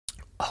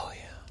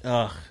yeah.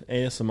 Ugh.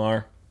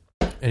 ASMR.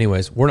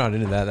 Anyways, we're not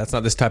into that. That's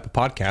not this type of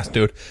podcast,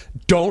 dude.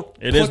 Don't.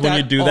 It is when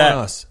you do that.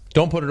 Us.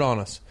 Don't put it on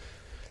us.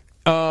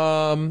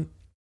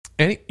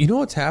 You know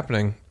what's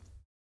happening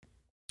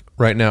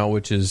right now,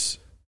 which is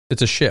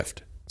it's a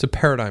shift. It's a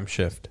paradigm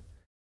shift.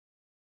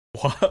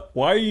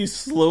 Why are you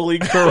slowly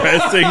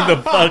caressing the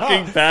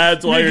fucking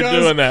pads while you're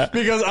doing that?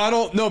 Because I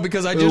don't know.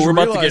 Because I just we're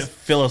realized, about to get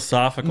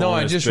philosophical. No,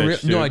 I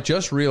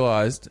just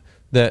realized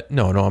that.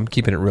 No, I'm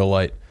keeping it real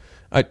light.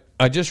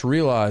 I just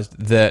realized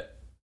that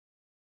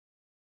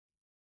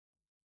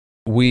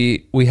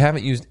we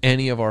haven't used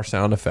any of our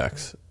sound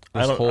effects.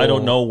 I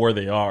don't know where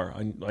they are.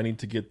 I need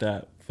to get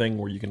that thing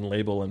where you can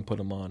label and put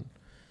them on.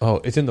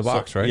 Oh, it's in the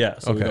box, right? Yeah,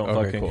 so we don't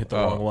fucking hit the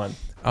wrong one.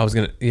 I was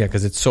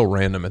because it's so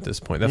random at this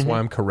point. That's why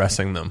I'm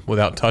caressing them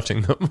without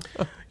touching them.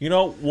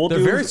 They're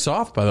very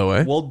soft, by the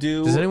way. We'll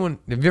do.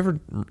 Have you ever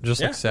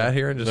just sat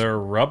here and just? They're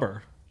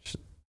rubber.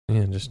 All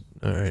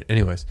right.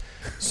 Anyways,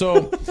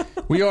 so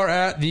we are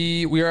at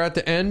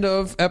the end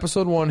of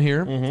episode 1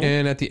 here,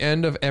 and at the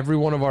end of every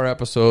one of our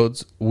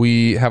episodes,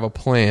 we have a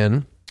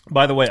plan.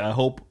 By the way, I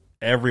hope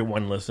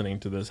everyone listening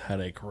to this had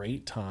a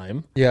great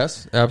time.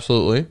 Yes,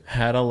 absolutely.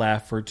 Had a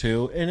laugh or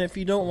two. And if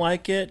you don't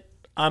like it,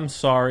 I'm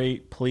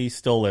sorry. Please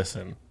still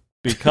listen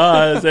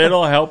because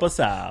it'll help us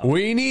out.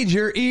 We need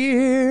your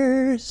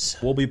ears.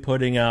 We'll be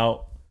putting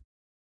out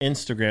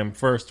Instagram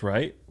first,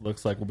 right?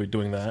 Looks like we'll be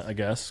doing that, I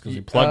guess, because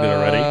we plugged it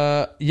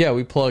already. Yeah,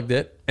 we plugged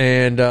it.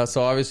 And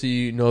so obviously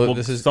you know that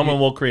this is... Someone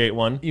will create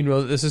one. You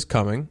know that this is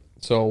coming.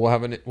 So we'll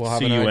have an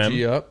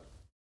IG up.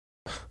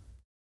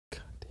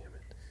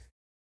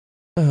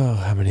 Oh,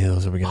 how many of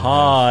those are we going to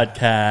have?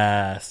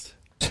 Podcast.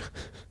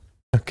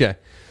 Okay.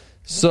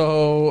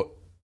 So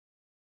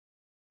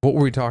What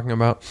were we talking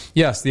about?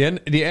 Yes,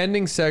 the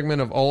ending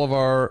segment of all of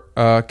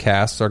our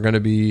casts are going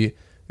to be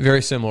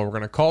very similar. We're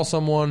going to call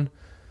someone,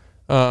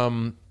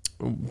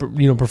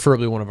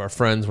 preferably one of our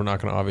friends. We're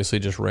not going to obviously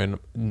just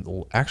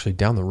Actually,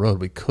 down the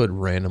road, we could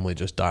randomly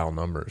just dial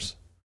numbers.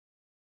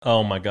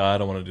 Oh my god, I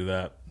don't want to do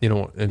that. You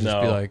know, and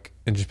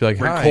just be like,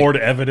 record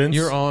evidence.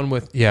 You're on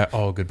with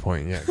Oh, good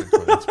point. Yeah, good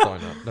point.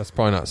 That's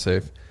probably not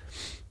safe.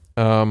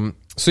 So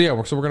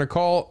we're going to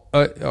call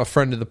a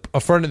friend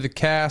of the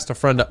cast, a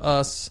friend of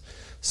us.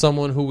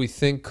 Someone who we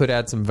think could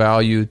add some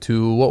value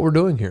to what we're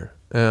doing here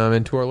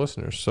and to our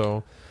listeners.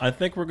 So I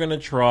think we're going to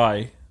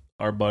try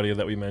our buddy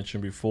that we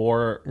mentioned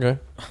before. Okay.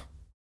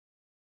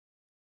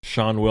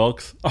 Sean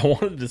Wilkes. I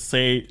wanted to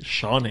say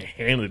Sean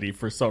Hannity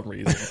for some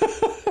reason.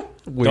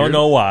 Weird. Don't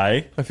know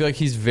why. I feel like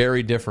he's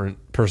very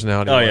different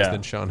personality-wise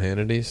than Sean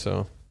Hannity.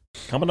 So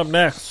coming up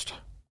next.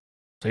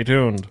 Stay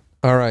tuned.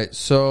 All right.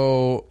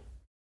 So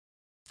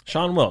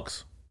Sean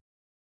Wilkes.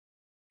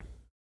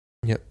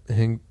 Yep.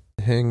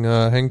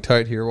 Hang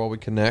tight here while we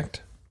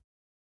connect.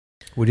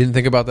 We didn't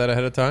think about that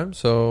ahead of time,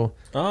 so...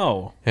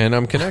 Oh. And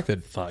I'm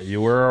connected. Thought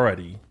you were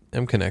already.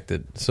 I'm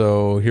connected.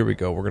 So here we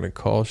go. We're going to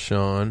call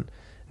Sean.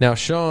 Now,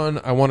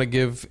 Sean, I want to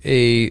give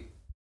a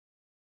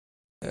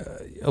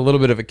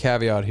little bit of a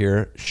caveat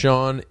here.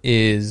 Sean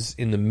is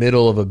in the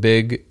middle of a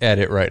big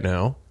edit right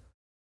now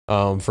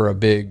for a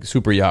big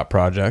super yacht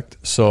project.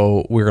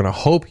 So we're going to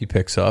hope he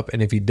picks up,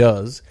 and if he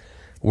does,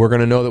 we're going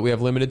to know that we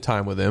have limited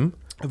time with him.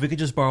 If we could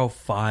just borrow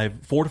 4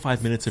 to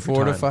 5 minutes of your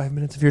time. 4 to 5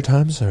 minutes of your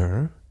time,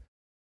 sir.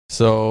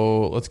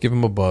 So let's give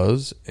him a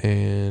buzz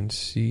and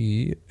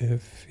see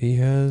if he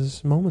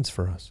has moments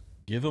for us.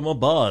 Give him a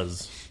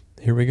buzz.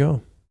 Here we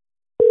go.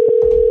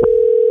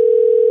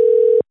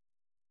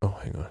 Oh,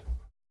 hang on.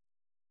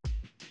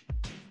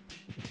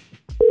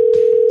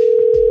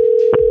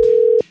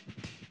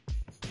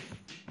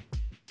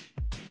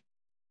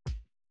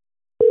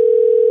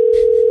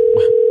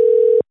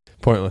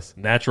 Pointless.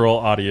 Natural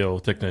audio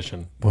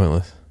technician.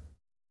 Pointless.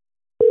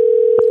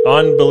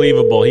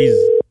 Unbelievable.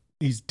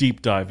 He's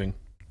deep diving.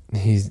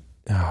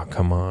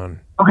 Come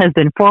on. Has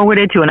been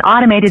forwarded to an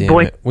automated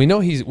voice. We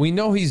know he's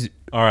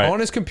all right. On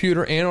his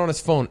computer and on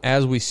his phone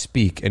as we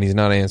speak, and he's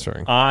not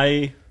answering.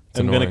 I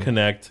am going to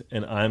connect,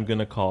 and I'm going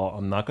to call.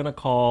 I'm not going to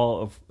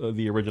call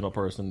the original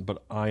person,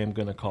 but I am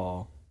going to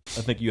call.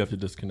 I think you have to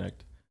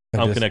disconnect.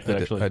 I'm connected,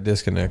 actually. I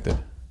disconnected.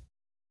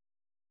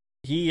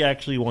 He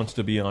actually wants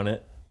to be on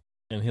it,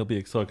 and he'll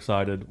be so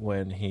excited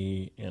when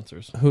he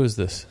answers. Who is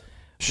this?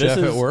 Chef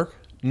at work?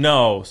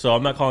 No, so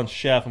I'm not calling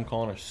Chef. I'm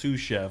calling our sous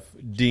chef,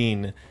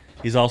 Dean.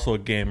 He's also a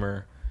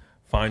gamer.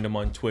 Find him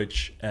on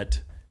Twitch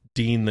at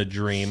Dean the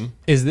Dream.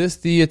 Is this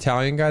the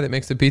Italian guy that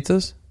makes the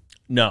pizzas?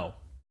 No.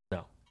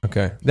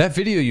 Okay. That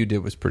video you did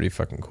was pretty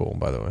fucking cool,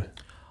 by the way.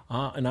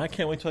 And I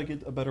can't wait till I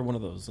get a better one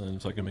of those,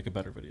 and so I can make a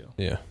better video.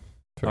 Yeah.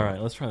 All right,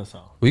 let's try this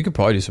out. We could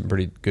probably do some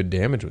pretty good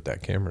damage with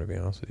that camera, to be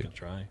honest with you.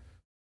 Try.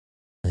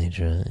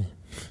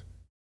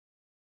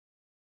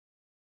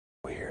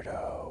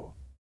 Weirdo.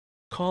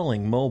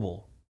 Calling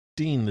mobile.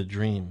 Dean the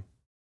Dream.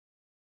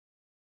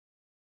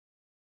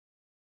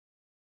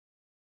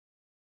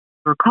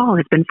 Your call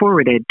has been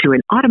forwarded to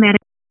an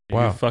automatic...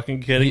 Are you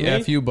fucking kidding me?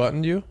 The FU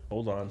buttoned you?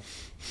 Hold on.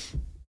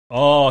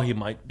 Oh, he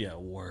might be at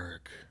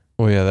work.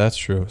 Oh, yeah, that's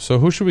true. So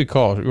who should we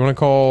call? You want to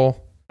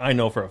call... I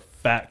know for a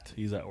fact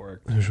he's at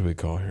work. Who should we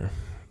call here?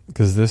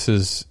 Because this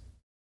is...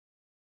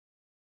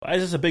 Why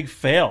is this a big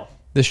fail?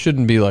 This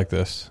shouldn't be like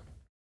this.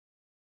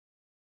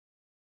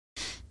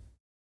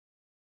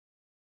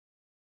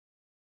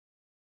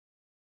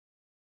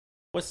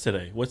 What's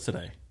today?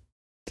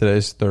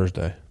 Today's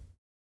Thursday.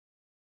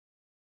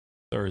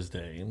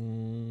 Thursday. No.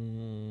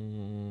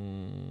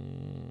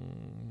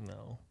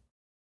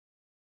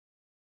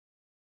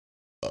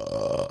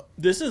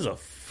 This is a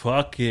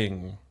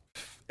fucking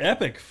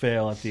epic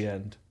fail at the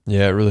end.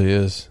 Yeah, it really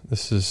is.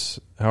 This is...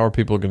 How are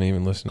people going to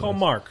even listen to Call this?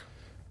 Mark.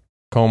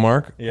 Call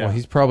Mark? Yeah. Well,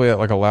 he's probably at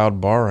like a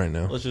loud bar right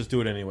now. Let's just do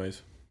it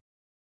anyways.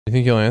 You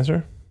think he'll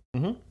answer?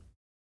 Mm-hmm.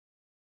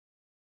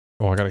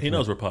 Oh, I got to He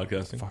knows we're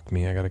podcasting. Fuck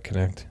me, I got to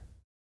connect.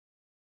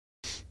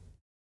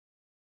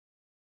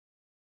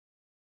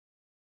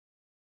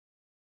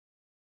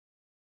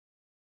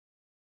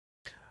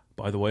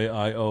 By the way,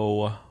 I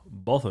owe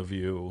both of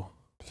you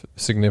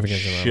Significant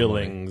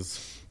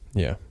shillings.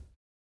 Yeah.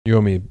 You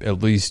owe me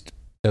at least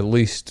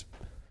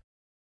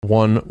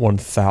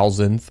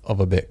 1/1000th of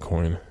a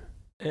Bitcoin.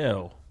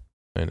 Ew.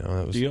 I know.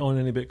 That was, do you own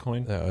any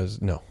Bitcoin? That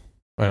was no.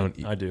 I own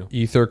I do.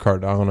 Ether,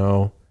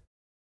 Cardano.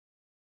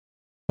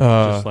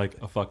 Just like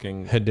a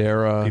fucking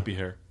Hedera, pee-pee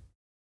hair.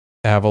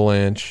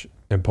 Avalanche,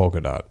 and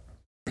Polkadot.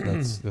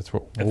 That's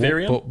what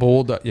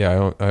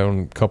Ethereum. I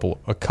own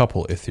a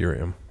couple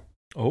Ethereum.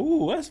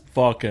 Oh, that's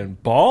fucking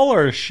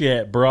baller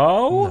shit,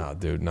 bro. No,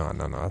 dude, no.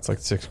 It's like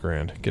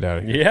 $6,000. Get out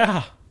of here.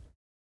 Yeah.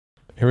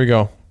 Here we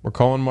go. We're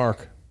calling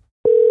Mark.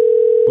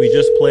 We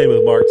just played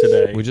with Mark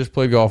today. We just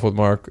played golf with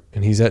Mark,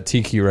 and he's at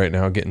Tiki right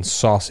now getting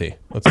saucy.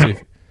 Let's see.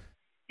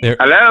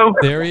 Hello?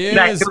 There he is.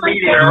 Nice to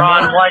meet you,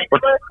 Ron White.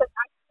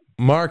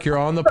 Mark, you're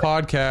on the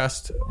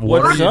podcast.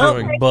 What's are you up,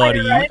 doing?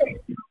 buddy?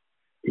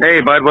 Hey,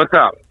 bud, what's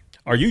up?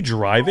 Are you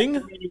driving?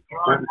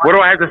 What do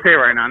I have to say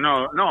right now?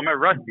 No, I'm at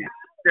Rusty's.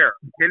 There,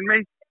 kidding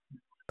me?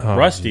 Oh,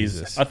 Rusty's.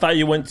 Jesus. I thought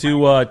you went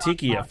to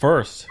Tiki at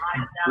first.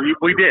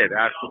 We did,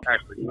 actually.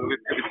 It was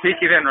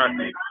Tiki then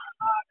Rusty's.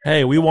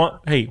 Hey, we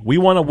want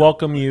to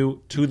welcome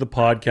you to the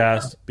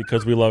podcast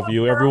because we love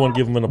you. Everyone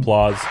give him an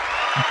applause.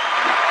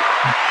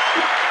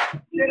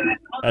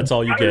 That's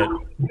all you get.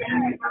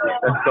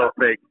 That's so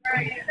fake.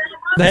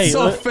 That's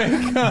so fake.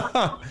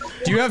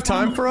 Do you have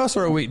time for us,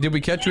 or did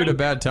we catch you at a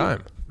bad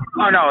time?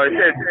 Oh, no,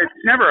 it's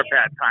never a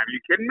bad time. You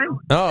kidding me?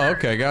 Oh,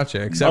 okay,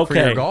 gotcha. Except for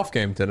your golf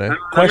game today.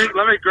 Let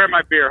me grab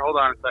my beer. Hold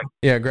on a second.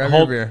 Yeah, grab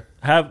your beer.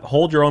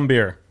 Hold your own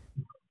beer.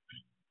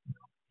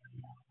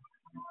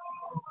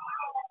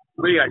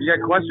 What do you got? You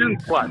got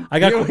questions? What? I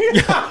got. What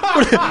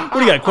do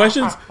you got?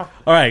 Questions?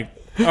 All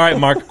right,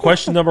 Mark.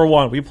 Question number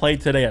 1. We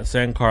played today at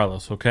San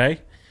Carlos,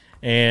 okay?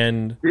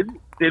 And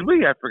did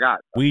we? I forgot.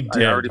 We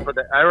did. I already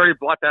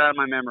blocked that out of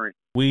my memory.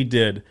 We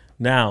did.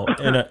 Now,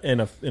 in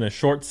a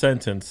short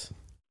sentence,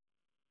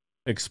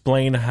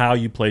 explain how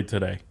you played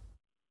today.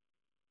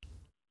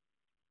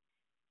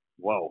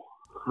 Whoa.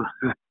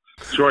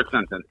 Short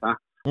sentence, huh?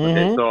 Mm-hmm.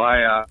 Okay, so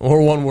I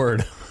or one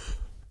word.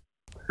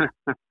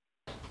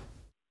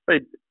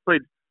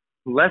 played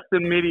less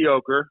than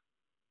mediocre,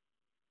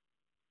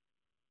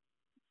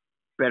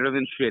 better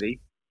than shitty.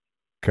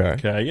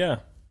 Okay, yeah.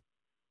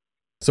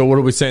 So what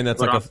are we saying?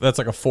 That's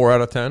like a 4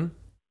 out of 10.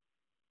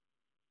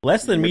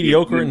 Less than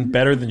mediocre and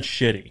better than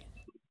shitty.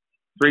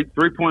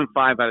 3.5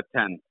 out of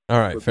 10. All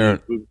right, fair.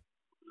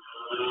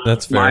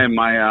 That's fair.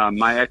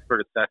 My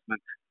expert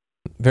assessment.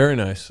 Very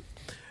nice.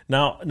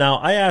 Now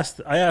I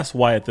asked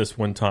Wyatt this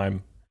one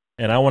time,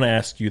 and I want to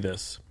ask you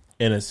this.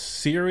 In a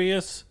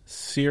serious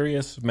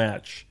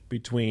match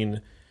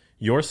between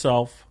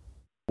yourself,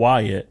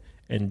 Wyatt,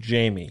 and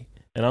Jamie,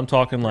 and I'm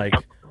talking like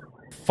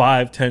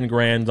 5-10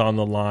 grand on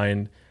the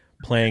line,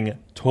 playing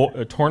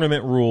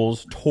tournament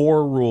rules,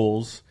 tour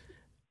rules,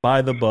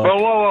 by the book.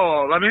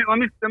 Whoa! Let me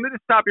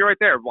just stop you right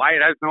there.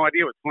 Wyatt has no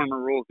idea what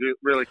tournament rules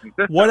really consist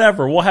of.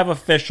 Whatever. We'll have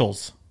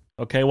officials.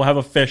 Okay, we'll have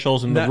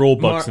officials and the rule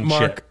books and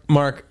shit.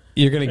 Mark,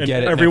 you're gonna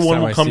get it.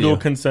 Everyone will come to a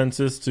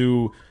consensus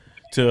to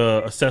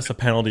assess a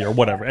penalty or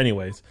whatever.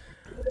 Anyways,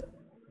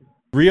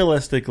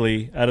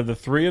 realistically, out of the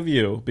 3 of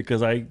you,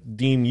 because I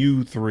deem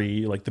you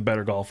 3 like the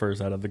better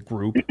golfers out of the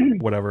group,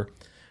 whatever.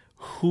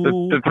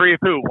 The 3 of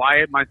who?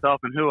 Wyatt, myself,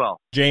 and who else?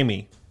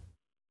 Jamie.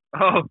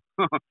 Oh.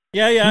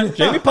 Yeah.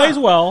 Jamie plays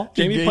well.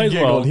 Jamie plays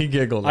well. He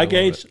giggled. I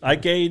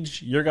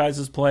gauge your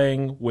guys'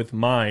 playing with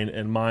mine,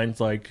 and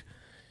mine's like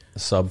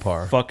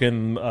subpar.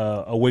 Fucking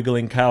a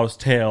wiggling cow's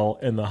tail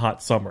in the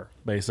hot summer,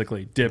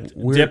 basically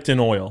dipped in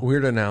oil.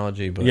 Weird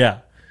analogy, but yeah.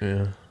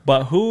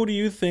 But who do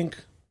you think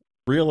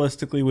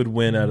realistically would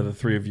win out of the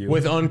 3 of you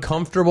with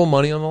uncomfortable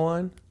money on the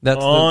line?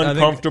 That's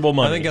uncomfortable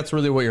money. I think that's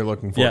really what you're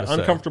looking for. Yeah,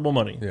 uncomfortable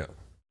money. Yeah.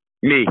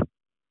 Me.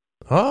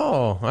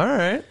 Oh, all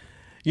right.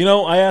 You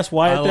know, I asked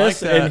Wyatt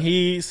this, like and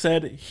he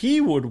said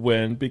he would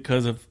win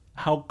because of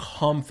how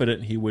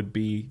confident he would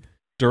be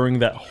during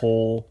that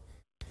whole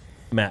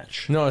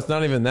match. No, it's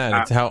not even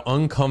that. It's how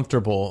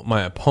uncomfortable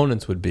my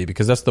opponents would be,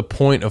 because that's the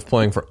point of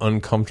playing for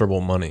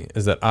uncomfortable money,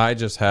 is that I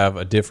just have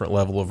a different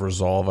level of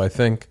resolve, I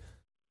think,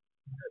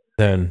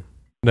 than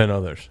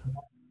others.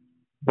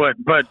 But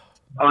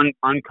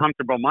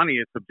uncomfortable money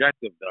is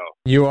subjective, though.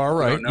 You are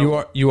right.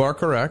 You are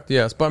correct.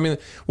 Yes, but I mean,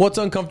 what's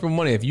uncomfortable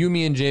money? If you,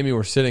 me, and Jamie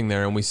were sitting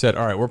there and we said,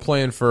 "All right, we're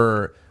playing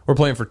for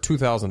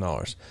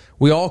 $2,000,"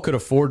 we all could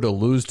afford to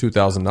lose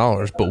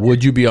 $2,000. But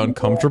would you be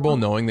uncomfortable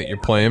knowing that you're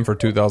playing for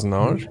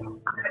 $2,000?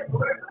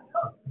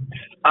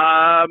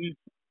 I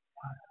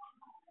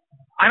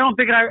don't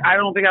think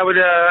I would.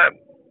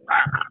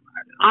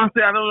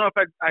 Honestly, I don't know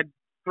if I'd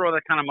throw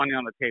that kind of money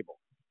on the table.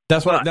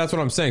 That's what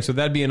I'm saying. So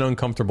that'd be an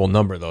uncomfortable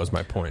number, though, is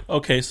my point.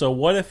 Okay, so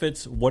what if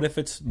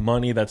it's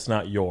money that's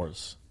not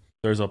yours?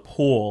 There's a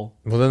pool.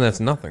 Well, then that's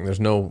nothing. There's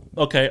no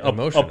a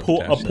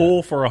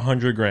pool for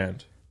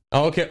 $100,000.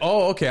 Oh,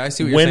 okay. I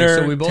see what you're saying.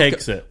 So we both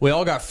takes it. We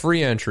all got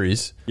free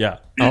entries. Yeah.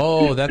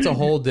 Oh, that's a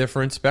whole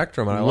different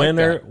spectrum. I like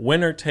that.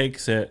 Winner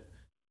takes it,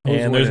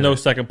 and there's no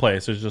second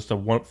place. There's just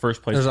a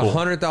first place. There's pool.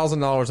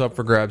 $100,000 up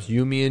for grabs.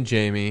 You, me, and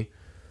Jamie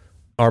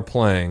are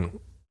playing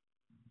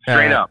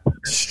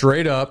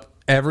straight up.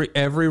 Every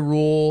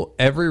rule,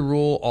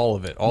 all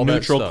of it, all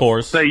neutral that stuff.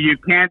 course. So you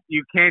can't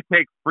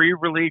take free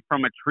relief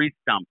from a tree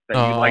stump that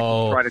you like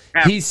to try to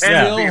tap. He's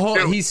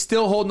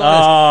still holding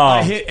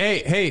on.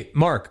 Hey,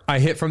 Mark, I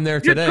hit from there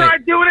today. You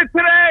tried doing it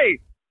today.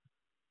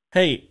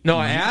 Hey, no,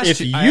 I asked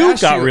if you. You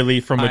got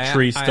relief from a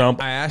tree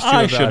stump.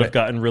 I should have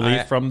gotten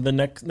relief from the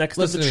next to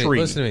the tree.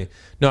 Listen to me.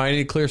 No, I need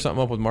to clear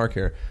something up with Mark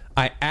here.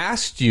 I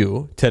asked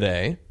you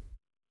today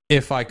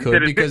if I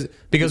could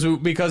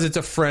because it's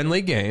a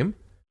friendly game.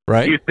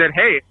 Right. You said,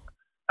 "Hey,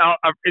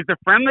 is a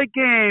friendly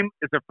game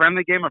a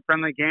friendly game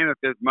if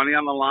there's money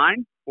on the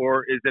line,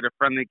 or is it a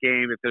friendly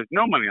game if there's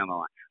no money on the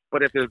line?"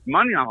 But if there's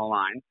money on the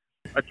line,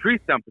 a tree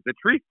stump is a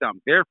tree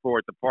stump. Therefore,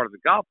 it's a part of the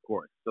golf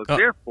course. So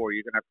therefore,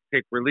 you're gonna have to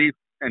take relief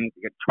and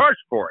get charged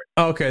for it.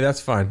 Okay, that's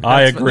fine.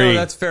 I agree. No,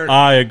 that's fair.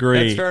 I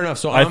agree. That's fair enough.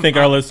 So I think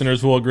our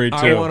listeners will agree too.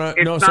 I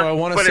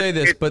want to say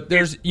this, but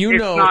there's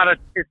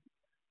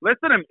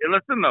Listen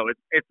though,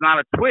 it's not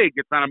a twig.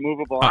 It's not a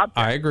movable object.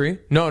 I agree.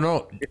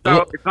 No. It's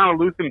not a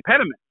loose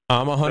impediment.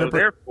 I'm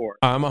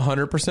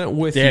 100%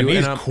 with Damn, you.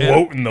 He's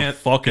quoting the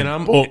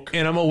fucking book.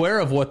 And I'm aware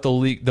of what the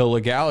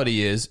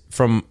legality is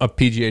from a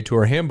PGA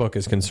Tour handbook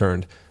is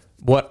concerned.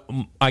 What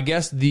I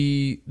guess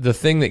the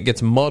thing that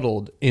gets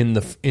muddled in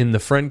the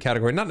friend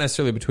category, not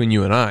necessarily between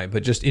you and I,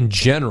 but just in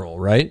general,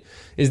 right,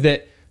 is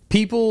that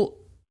people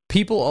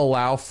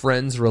allow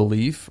friends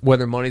relief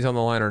whether money's on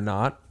the line or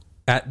not.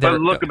 No. At their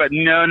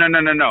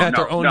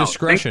own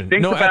discretion.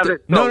 Think about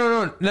it.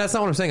 No. That's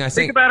not what I'm saying.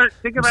 Think about it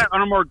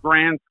on a more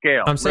grand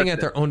scale. I'm saying at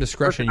their own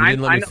discretion. You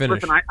didn't let me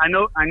finish. Listen, I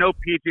know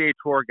PGA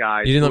Tour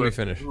guys. You didn't let me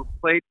finish. Who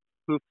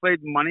played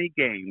money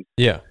games.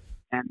 Yeah.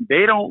 And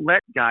they don't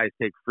let guys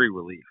take free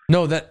relief.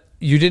 No, that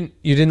you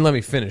didn't let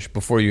me finish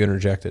before you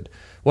interjected.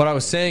 What I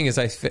was saying is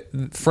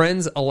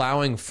friends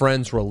allowing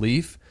friends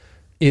relief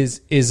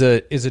is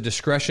a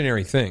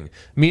discretionary thing.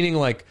 Meaning,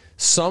 like,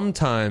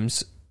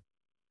 sometimes,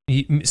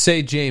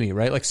 say Jamie,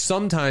 right? Like,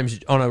 sometimes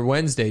on a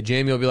Wednesday,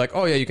 Jamie will be like,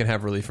 "Oh yeah, you can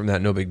have relief from that,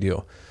 no big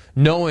deal,"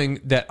 knowing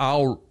that I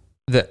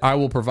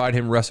will provide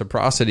him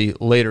reciprocity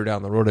later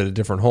down the road at a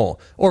different hole,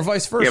 or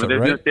vice versa. Yeah,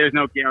 but there's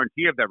no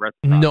guarantee of that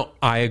reciprocity. No,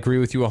 I agree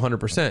with you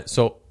 100%.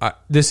 So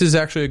this is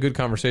actually a good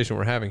conversation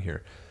we're having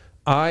here.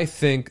 I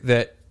think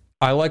that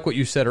I like what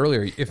you said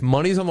earlier. If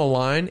money's on the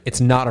line, it's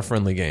not a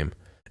friendly game,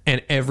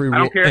 and every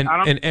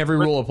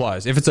rule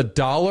applies. If it's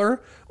 $1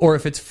 or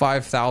if it's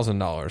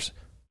 $5,000,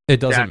 it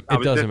doesn't matter. I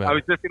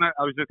was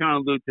just gonna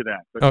allude to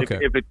that. But okay.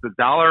 if it's $1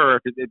 or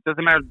if it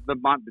doesn't matter the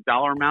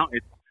dollar amount,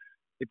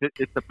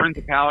 it's the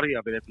principality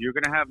of it. If you're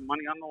going to have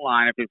money on the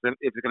line, if it's going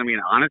to be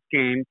an honest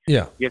game,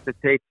 yeah, you have to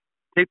take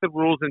the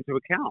rules into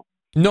account.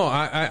 No,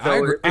 I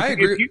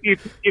agree.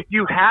 If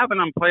you have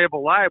an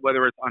unplayable lie,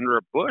 whether it's under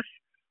a bush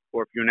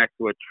or if you're next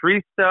to a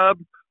tree stub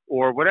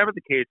or whatever the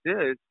case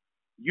is,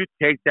 you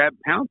take that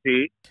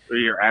penalty, or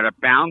you're at a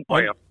bound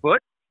by a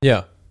foot.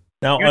 Yeah.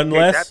 Now, you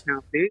take that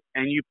penalty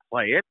and you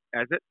play it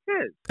as it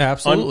is.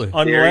 Absolutely.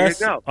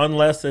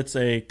 Unless it's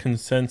a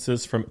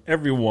consensus from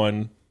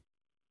everyone.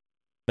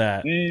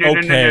 No,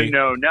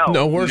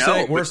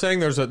 we're saying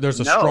there's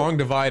a strong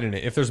divide in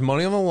it. If there's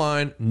money on the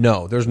line,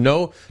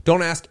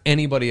 don't ask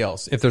anybody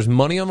else. If there's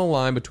money on the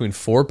line between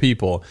 4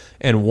 people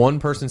and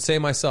one person, say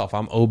myself,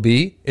 I'm OB,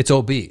 it's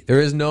OB. There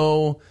is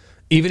no,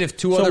 even if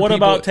 2 other people. So what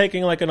about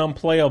taking like an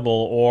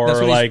unplayable or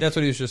that's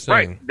what he was just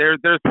saying. Right.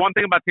 There's one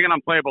thing about taking an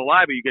unplayable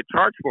lie, but you get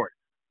charged for it.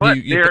 But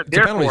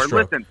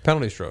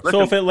penalty stroke.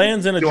 So if it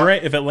lands in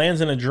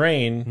a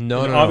drain,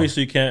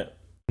 obviously you can't.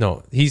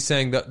 No, he's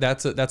saying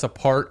that's a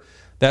part.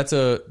 That's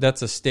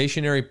a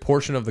stationary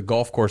portion of the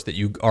golf course that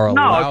you are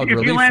allowed relief from.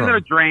 No, if you land in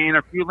a drain, or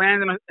if you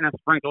land in a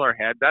sprinkler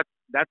head, that's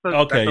a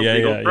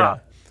legal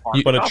drop.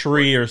 But a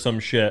tree or some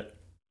shit.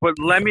 But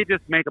let me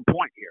just make a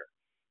point here.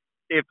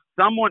 If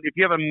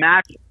you have a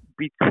match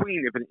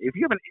between, if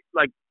you have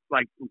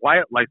like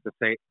Wyatt likes to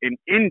say, an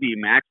indie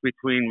match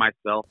between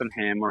myself and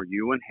him, or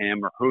you and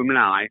him, or whom and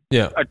I,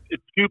 a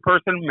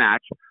 2-person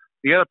match,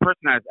 the other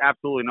person has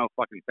absolutely no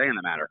fucking say in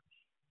the matter.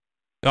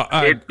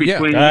 It's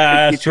between,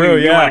 that's true.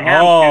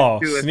 Yeah.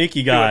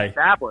 Sneaky guy.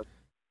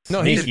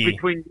 No, he's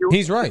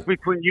right. It's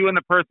between you and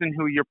the person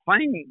who you're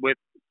playing with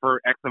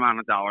for X amount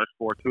of dollars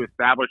to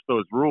establish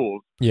those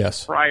rules.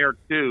 Yes. Prior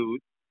to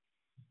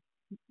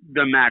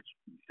the match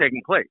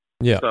taking place.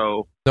 Yeah.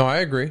 So no, I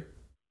agree.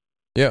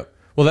 Yeah.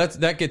 Well,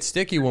 that gets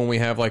sticky when we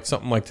have like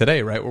something like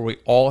today, right, where we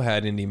all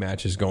had indie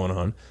matches going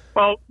on.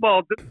 Well,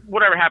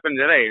 whatever happened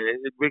today,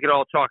 we could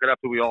all chalk it up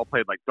to we all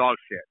played like dog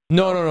shit.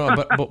 No.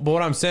 but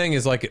what I'm saying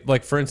is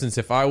like for instance,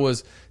 if I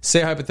was, say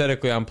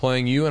hypothetically, I'm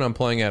playing you and I'm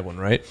playing Edwin,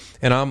 right,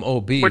 and I'm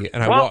OB, while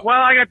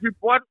I got you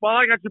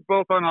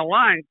both on the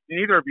line,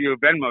 neither of you have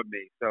Venmo'd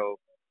me, so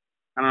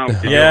I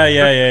don't know.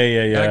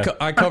 Yeah.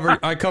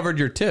 I covered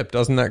your tip.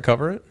 Doesn't that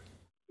cover it?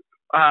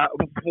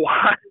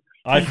 What?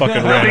 I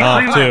fucking ran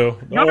off too.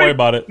 Don't worry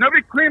about it.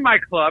 Nobody cleaned my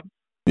club.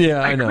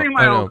 Yeah, I know. Clean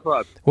my own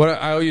club. What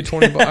I owe you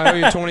 $20. I owe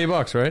you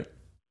 $20, right?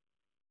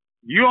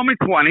 You owe me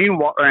 20,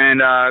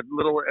 and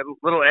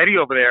little Eddie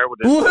over there with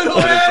his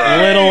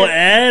little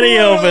Eddie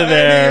over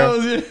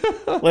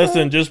there.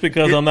 Listen, just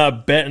because I'm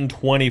not betting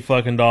 $20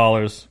 fucking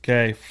dollars,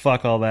 okay?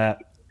 Fuck all that.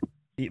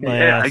 Eat my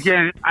ass.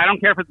 Again, I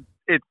don't care if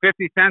it's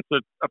 50 cents or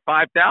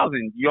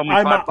 5,000. You owe me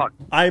 $5.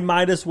 I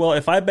might as well,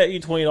 if I bet you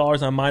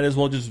 $20, I might as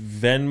well just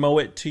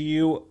Venmo it to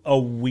you a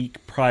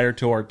week prior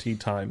to our tea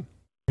time.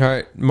 All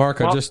right,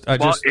 Mark. I just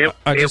sent it to you.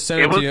 I just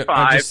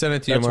sent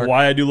it to you, Mark. That's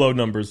why I do low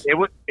numbers. It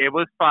was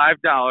 $5,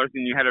 and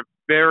you had a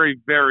very,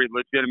 very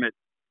legitimate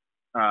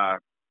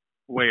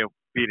way of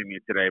beating me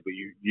today, but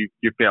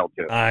you failed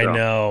to. I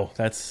know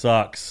that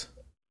sucks.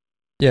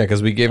 Yeah,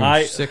 because we gave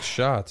him 6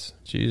 shots.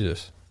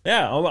 Jesus.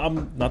 Yeah,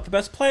 I'm not the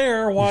best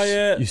player,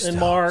 Wyatt and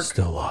Mark.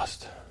 Still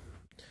lost.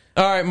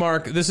 All right,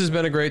 Mark. This has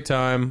been a great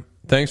time.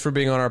 Thanks for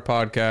being on our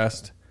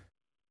podcast.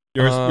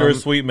 You're a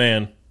sweet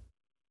man.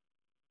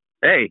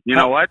 Hey, you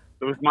know what?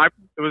 It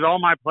was all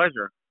my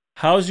pleasure.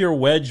 How's your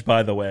wedge,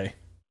 by the way?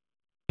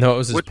 No, it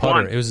was his Which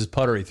putter. one? It was his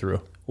putter he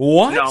threw.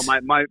 What? No,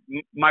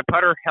 my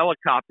putter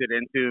helicoptered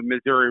into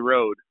Missouri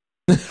Road.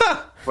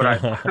 But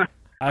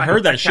I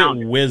heard that shit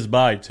counted. whiz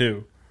by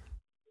too.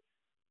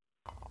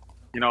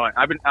 You know,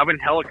 I've been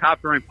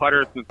helicoptering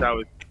putters since I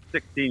was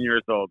 16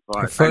 years old,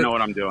 so I know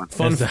what I'm doing.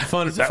 Fun, Is that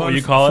fun, what fun,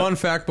 you call it? Fun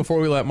fact before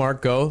we let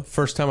Mark go: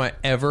 first time I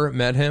ever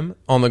met him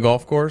on the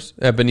golf course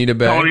at Bonita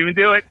Bay. Don't even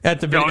do it.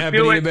 At Don't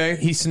do Bonita it. Bay,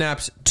 he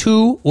snaps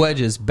 2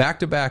 wedges back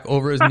to back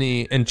over his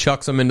knee and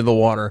chucks them into the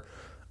water.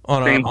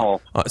 On Same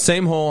hole.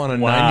 Same hole on a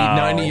Wow.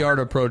 90-yard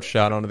approach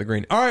shot onto the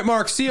green. All right,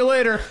 Mark, see you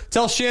later.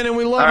 Tell Shannon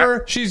we love All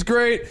her. She's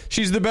great.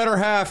 She's the better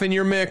half in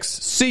your mix.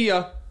 See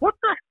ya. What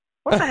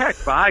the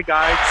heck? Bye,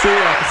 guys. See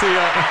ya. See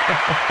ya.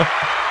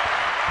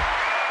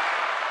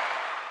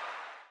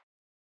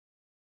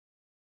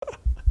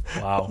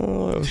 Wow.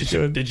 Oh, that was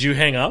good. Did you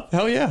hang up?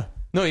 Hell yeah.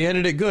 No, he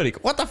ended it good. He,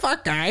 what the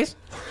fuck, guys?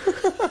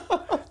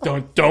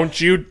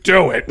 Don't you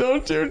do it.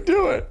 Don't you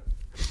do it.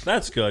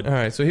 That's good. All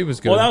right, so he was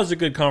good. Well, that was a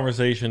good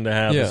conversation to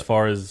have Yeah. as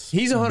far as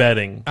He's a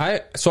betting.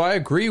 So I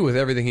agree with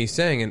everything he's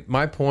saying, and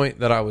my point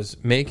that I was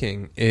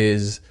making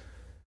is,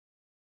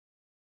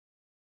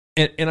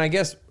 and I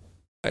guess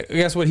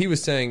what he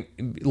was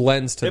saying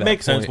lends to It that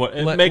makes point. sense.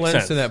 It makes lends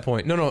sense. to that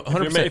point. No,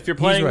 100%. If you're He's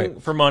playing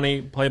right. for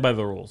money, play by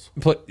the rules.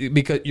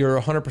 Because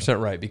you're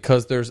 100% right,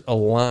 because there's a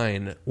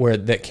line where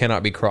that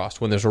cannot be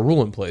crossed when there's a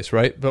rule in place,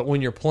 right? But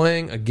when you're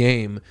playing a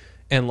game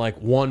and like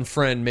one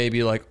friend may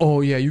be like,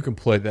 "Oh yeah, you can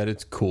play that,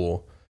 it's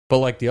cool," but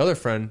like the other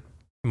friend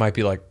might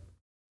be like,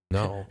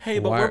 "No, Hey,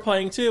 but we're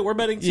playing too. We're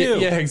betting too."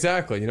 Yeah,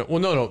 exactly. You know, well,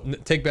 no,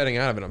 take betting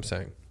out of it. I'm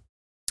saying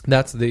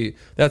that's the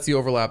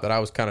overlap that I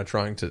was kind of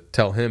trying to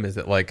tell him, is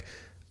that like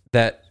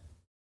that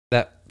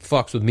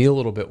fucks with me a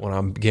little bit when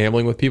I'm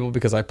gambling with people,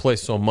 because I play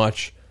so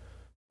much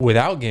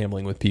without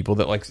gambling with people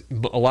that like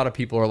a lot of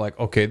people are like,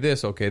 okay,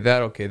 this, okay,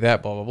 that,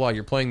 blah blah blah.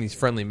 You're playing these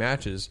friendly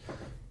matches,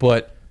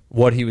 but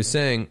what he was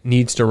saying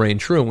needs to reign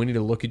true, and we need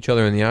to look each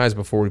other in the eyes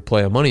before we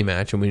play a money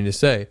match, and we need to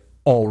say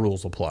all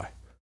rules apply.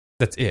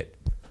 That's it.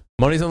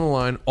 Money's on the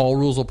line. All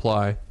rules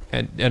apply.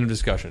 And end of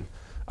discussion.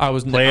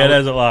 Play it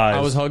as it lies. I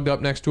was hugged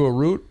up next to a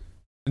root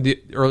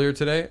earlier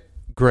today.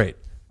 Great.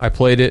 I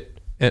played it.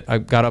 And I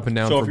got up and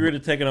down. So if you were to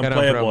take an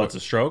unplayable, it's a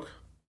stroke?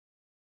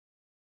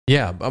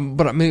 Yeah,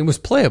 but I mean, it was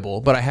playable,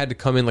 but I had to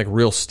come in like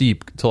real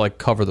steep to like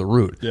cover the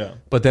root. Yeah.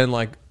 But then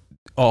like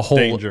a hole,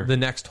 Danger. the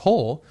next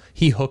hole,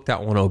 he hooked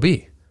that one OB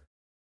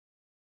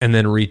and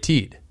then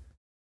re-teed.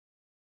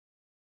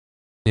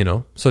 You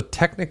know, so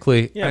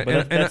technically, Yeah,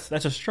 but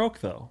that's a stroke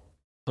though.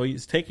 So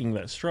he's taking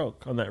that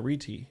stroke on that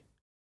re-tee.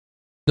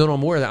 No,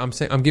 I'm aware of that. I'm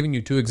saying I'm giving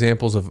you 2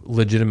 examples of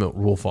legitimate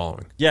rule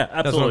following. Yeah,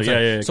 absolutely.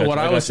 Yeah. So what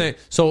I was saying,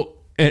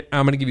 and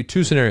I'm going to give you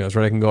 2 scenarios,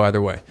 right? I can go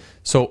either way.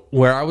 So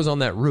where I was on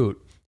that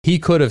route, he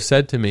could have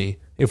said to me,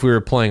 if we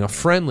were playing a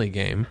friendly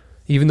game,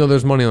 even though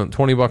there's money on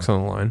 $20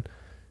 on the line,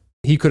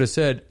 he could have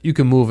said, you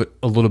can move it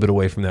a little bit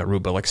away from that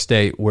route, but like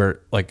stay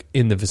where, like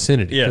in the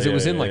vicinity, because it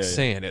was in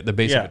sand at the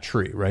base of a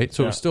tree, right?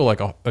 So it was still like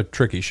a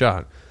tricky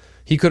shot.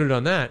 He could have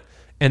done that,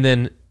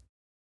 and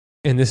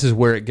this is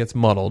where it gets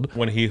muddled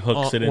when he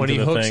hooks it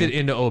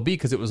into OB,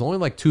 because it was only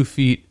like 2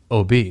 feet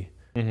OB,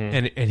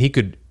 and he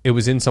could. It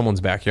was in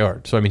someone's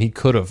backyard, so I mean he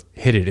could have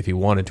hit it if he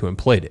wanted to and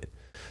played it.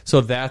 So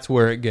that's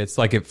where it gets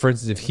like, if for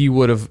instance, if he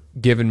would have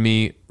given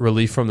me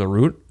relief from the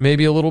root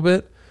maybe a little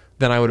bit,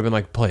 then I would have been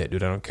like, play it,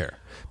 dude, I don't care.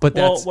 But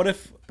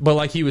but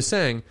like he was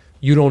saying,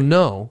 you don't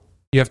know.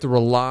 You have to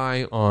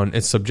rely on,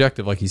 it's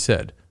subjective, like he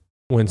said,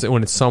 when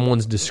it's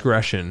someone's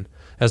discretion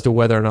as to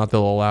whether or not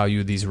they'll allow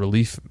you these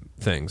relief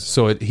things.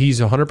 So he's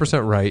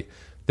 100% right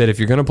that if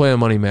you're going to play a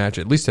money match,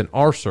 at least in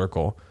our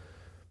circle,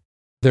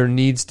 there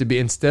needs to be,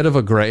 instead of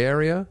a gray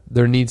area,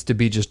 there needs to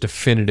be just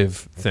definitive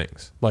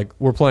things. Like,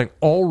 we're playing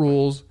all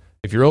rules.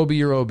 If you're OB,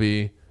 you're OB.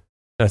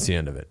 That's the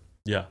end of it.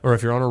 Yeah. Or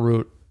if you're on a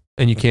route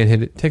and you can't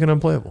hit it, take an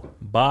unplayable.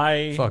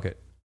 Bye. Fuck it.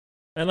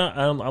 And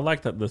I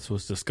like that this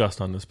was discussed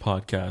on this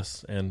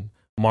podcast, and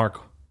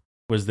Mark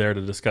was there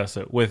to discuss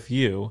it with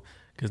you,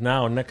 because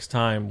now next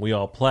time we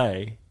all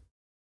play,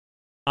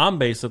 I'm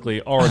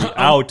basically already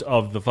out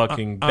of the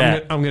fucking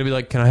bet. I'm going to be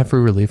like, can I have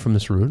free relief from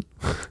this route?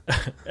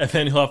 And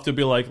then he'll have to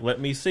be like,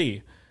 let me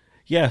see.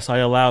 Yes, I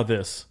allow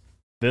this.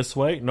 This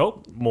way?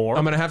 Nope. More.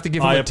 I'm going to have to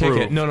give him a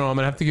ticket. No, I'm going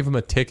to have to give him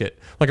a ticket.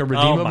 Like a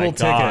redeemable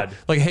ticket.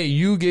 Like, hey,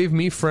 you gave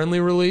me friendly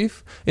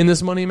relief in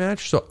this money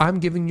match, so I'm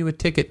giving you a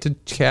ticket to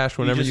cash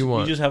whenever you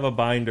want. You just have a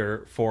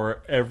binder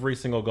for every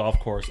single golf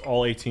course,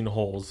 all 18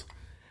 holes.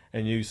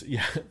 And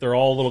they're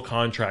all little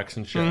contracts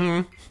and shit.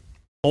 Mm-hmm.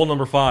 Hole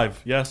number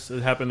 5. Yes,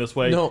 it happened this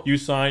way. No, you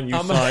sign.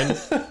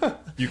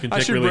 You can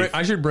take relief.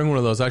 I should bring one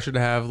of those. I should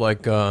have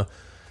like that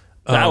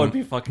would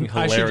be fucking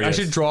hilarious. I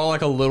should draw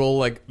like a little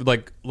like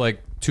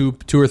two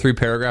or 3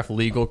 paragraph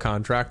legal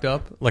contract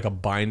up, like a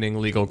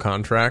binding legal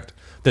contract.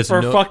 That's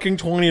for fucking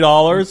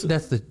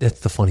 $20. That's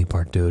the funny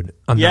part, dude.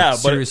 I'm not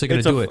seriously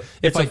going to do it.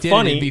 If I did,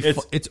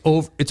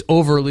 it's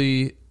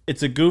overly.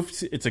 It's a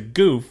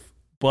goof.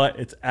 But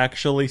it's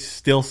actually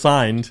still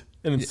signed.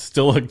 and it's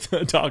still a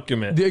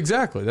document.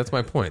 Exactly. That's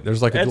my point.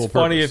 There's like a dual It's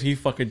funny purpose. if he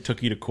fucking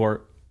took you to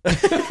court for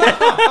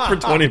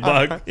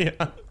 $20.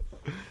 Yeah.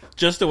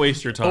 Just to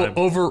waste your time.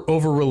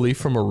 Over relief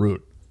from a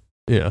root.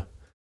 Yeah.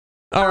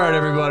 All right,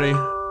 everybody.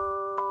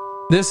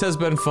 This has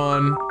been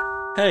fun.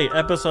 Hey,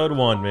 episode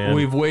 1, man.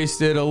 We've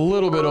wasted a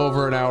little bit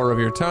over an hour of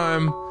your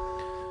time.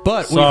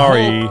 But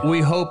Sorry.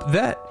 we hope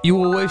that you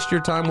will waste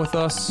your time with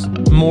us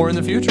more in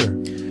the future.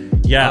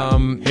 Yeah,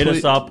 hit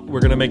us up.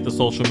 We're going to make the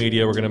social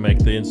media. We're going to make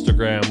the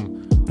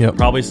Instagram. Yep.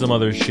 Probably some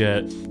other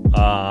shit.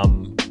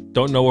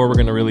 Don't know where we're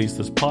going to release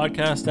this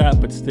podcast at,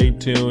 but stay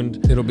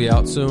tuned. It'll be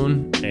out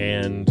soon.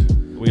 And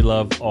we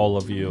love all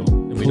of you.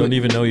 And we don't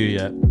even know you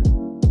yet.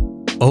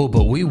 Oh,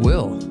 but we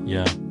will.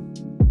 Yeah.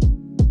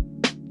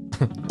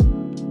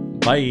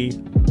 Bye.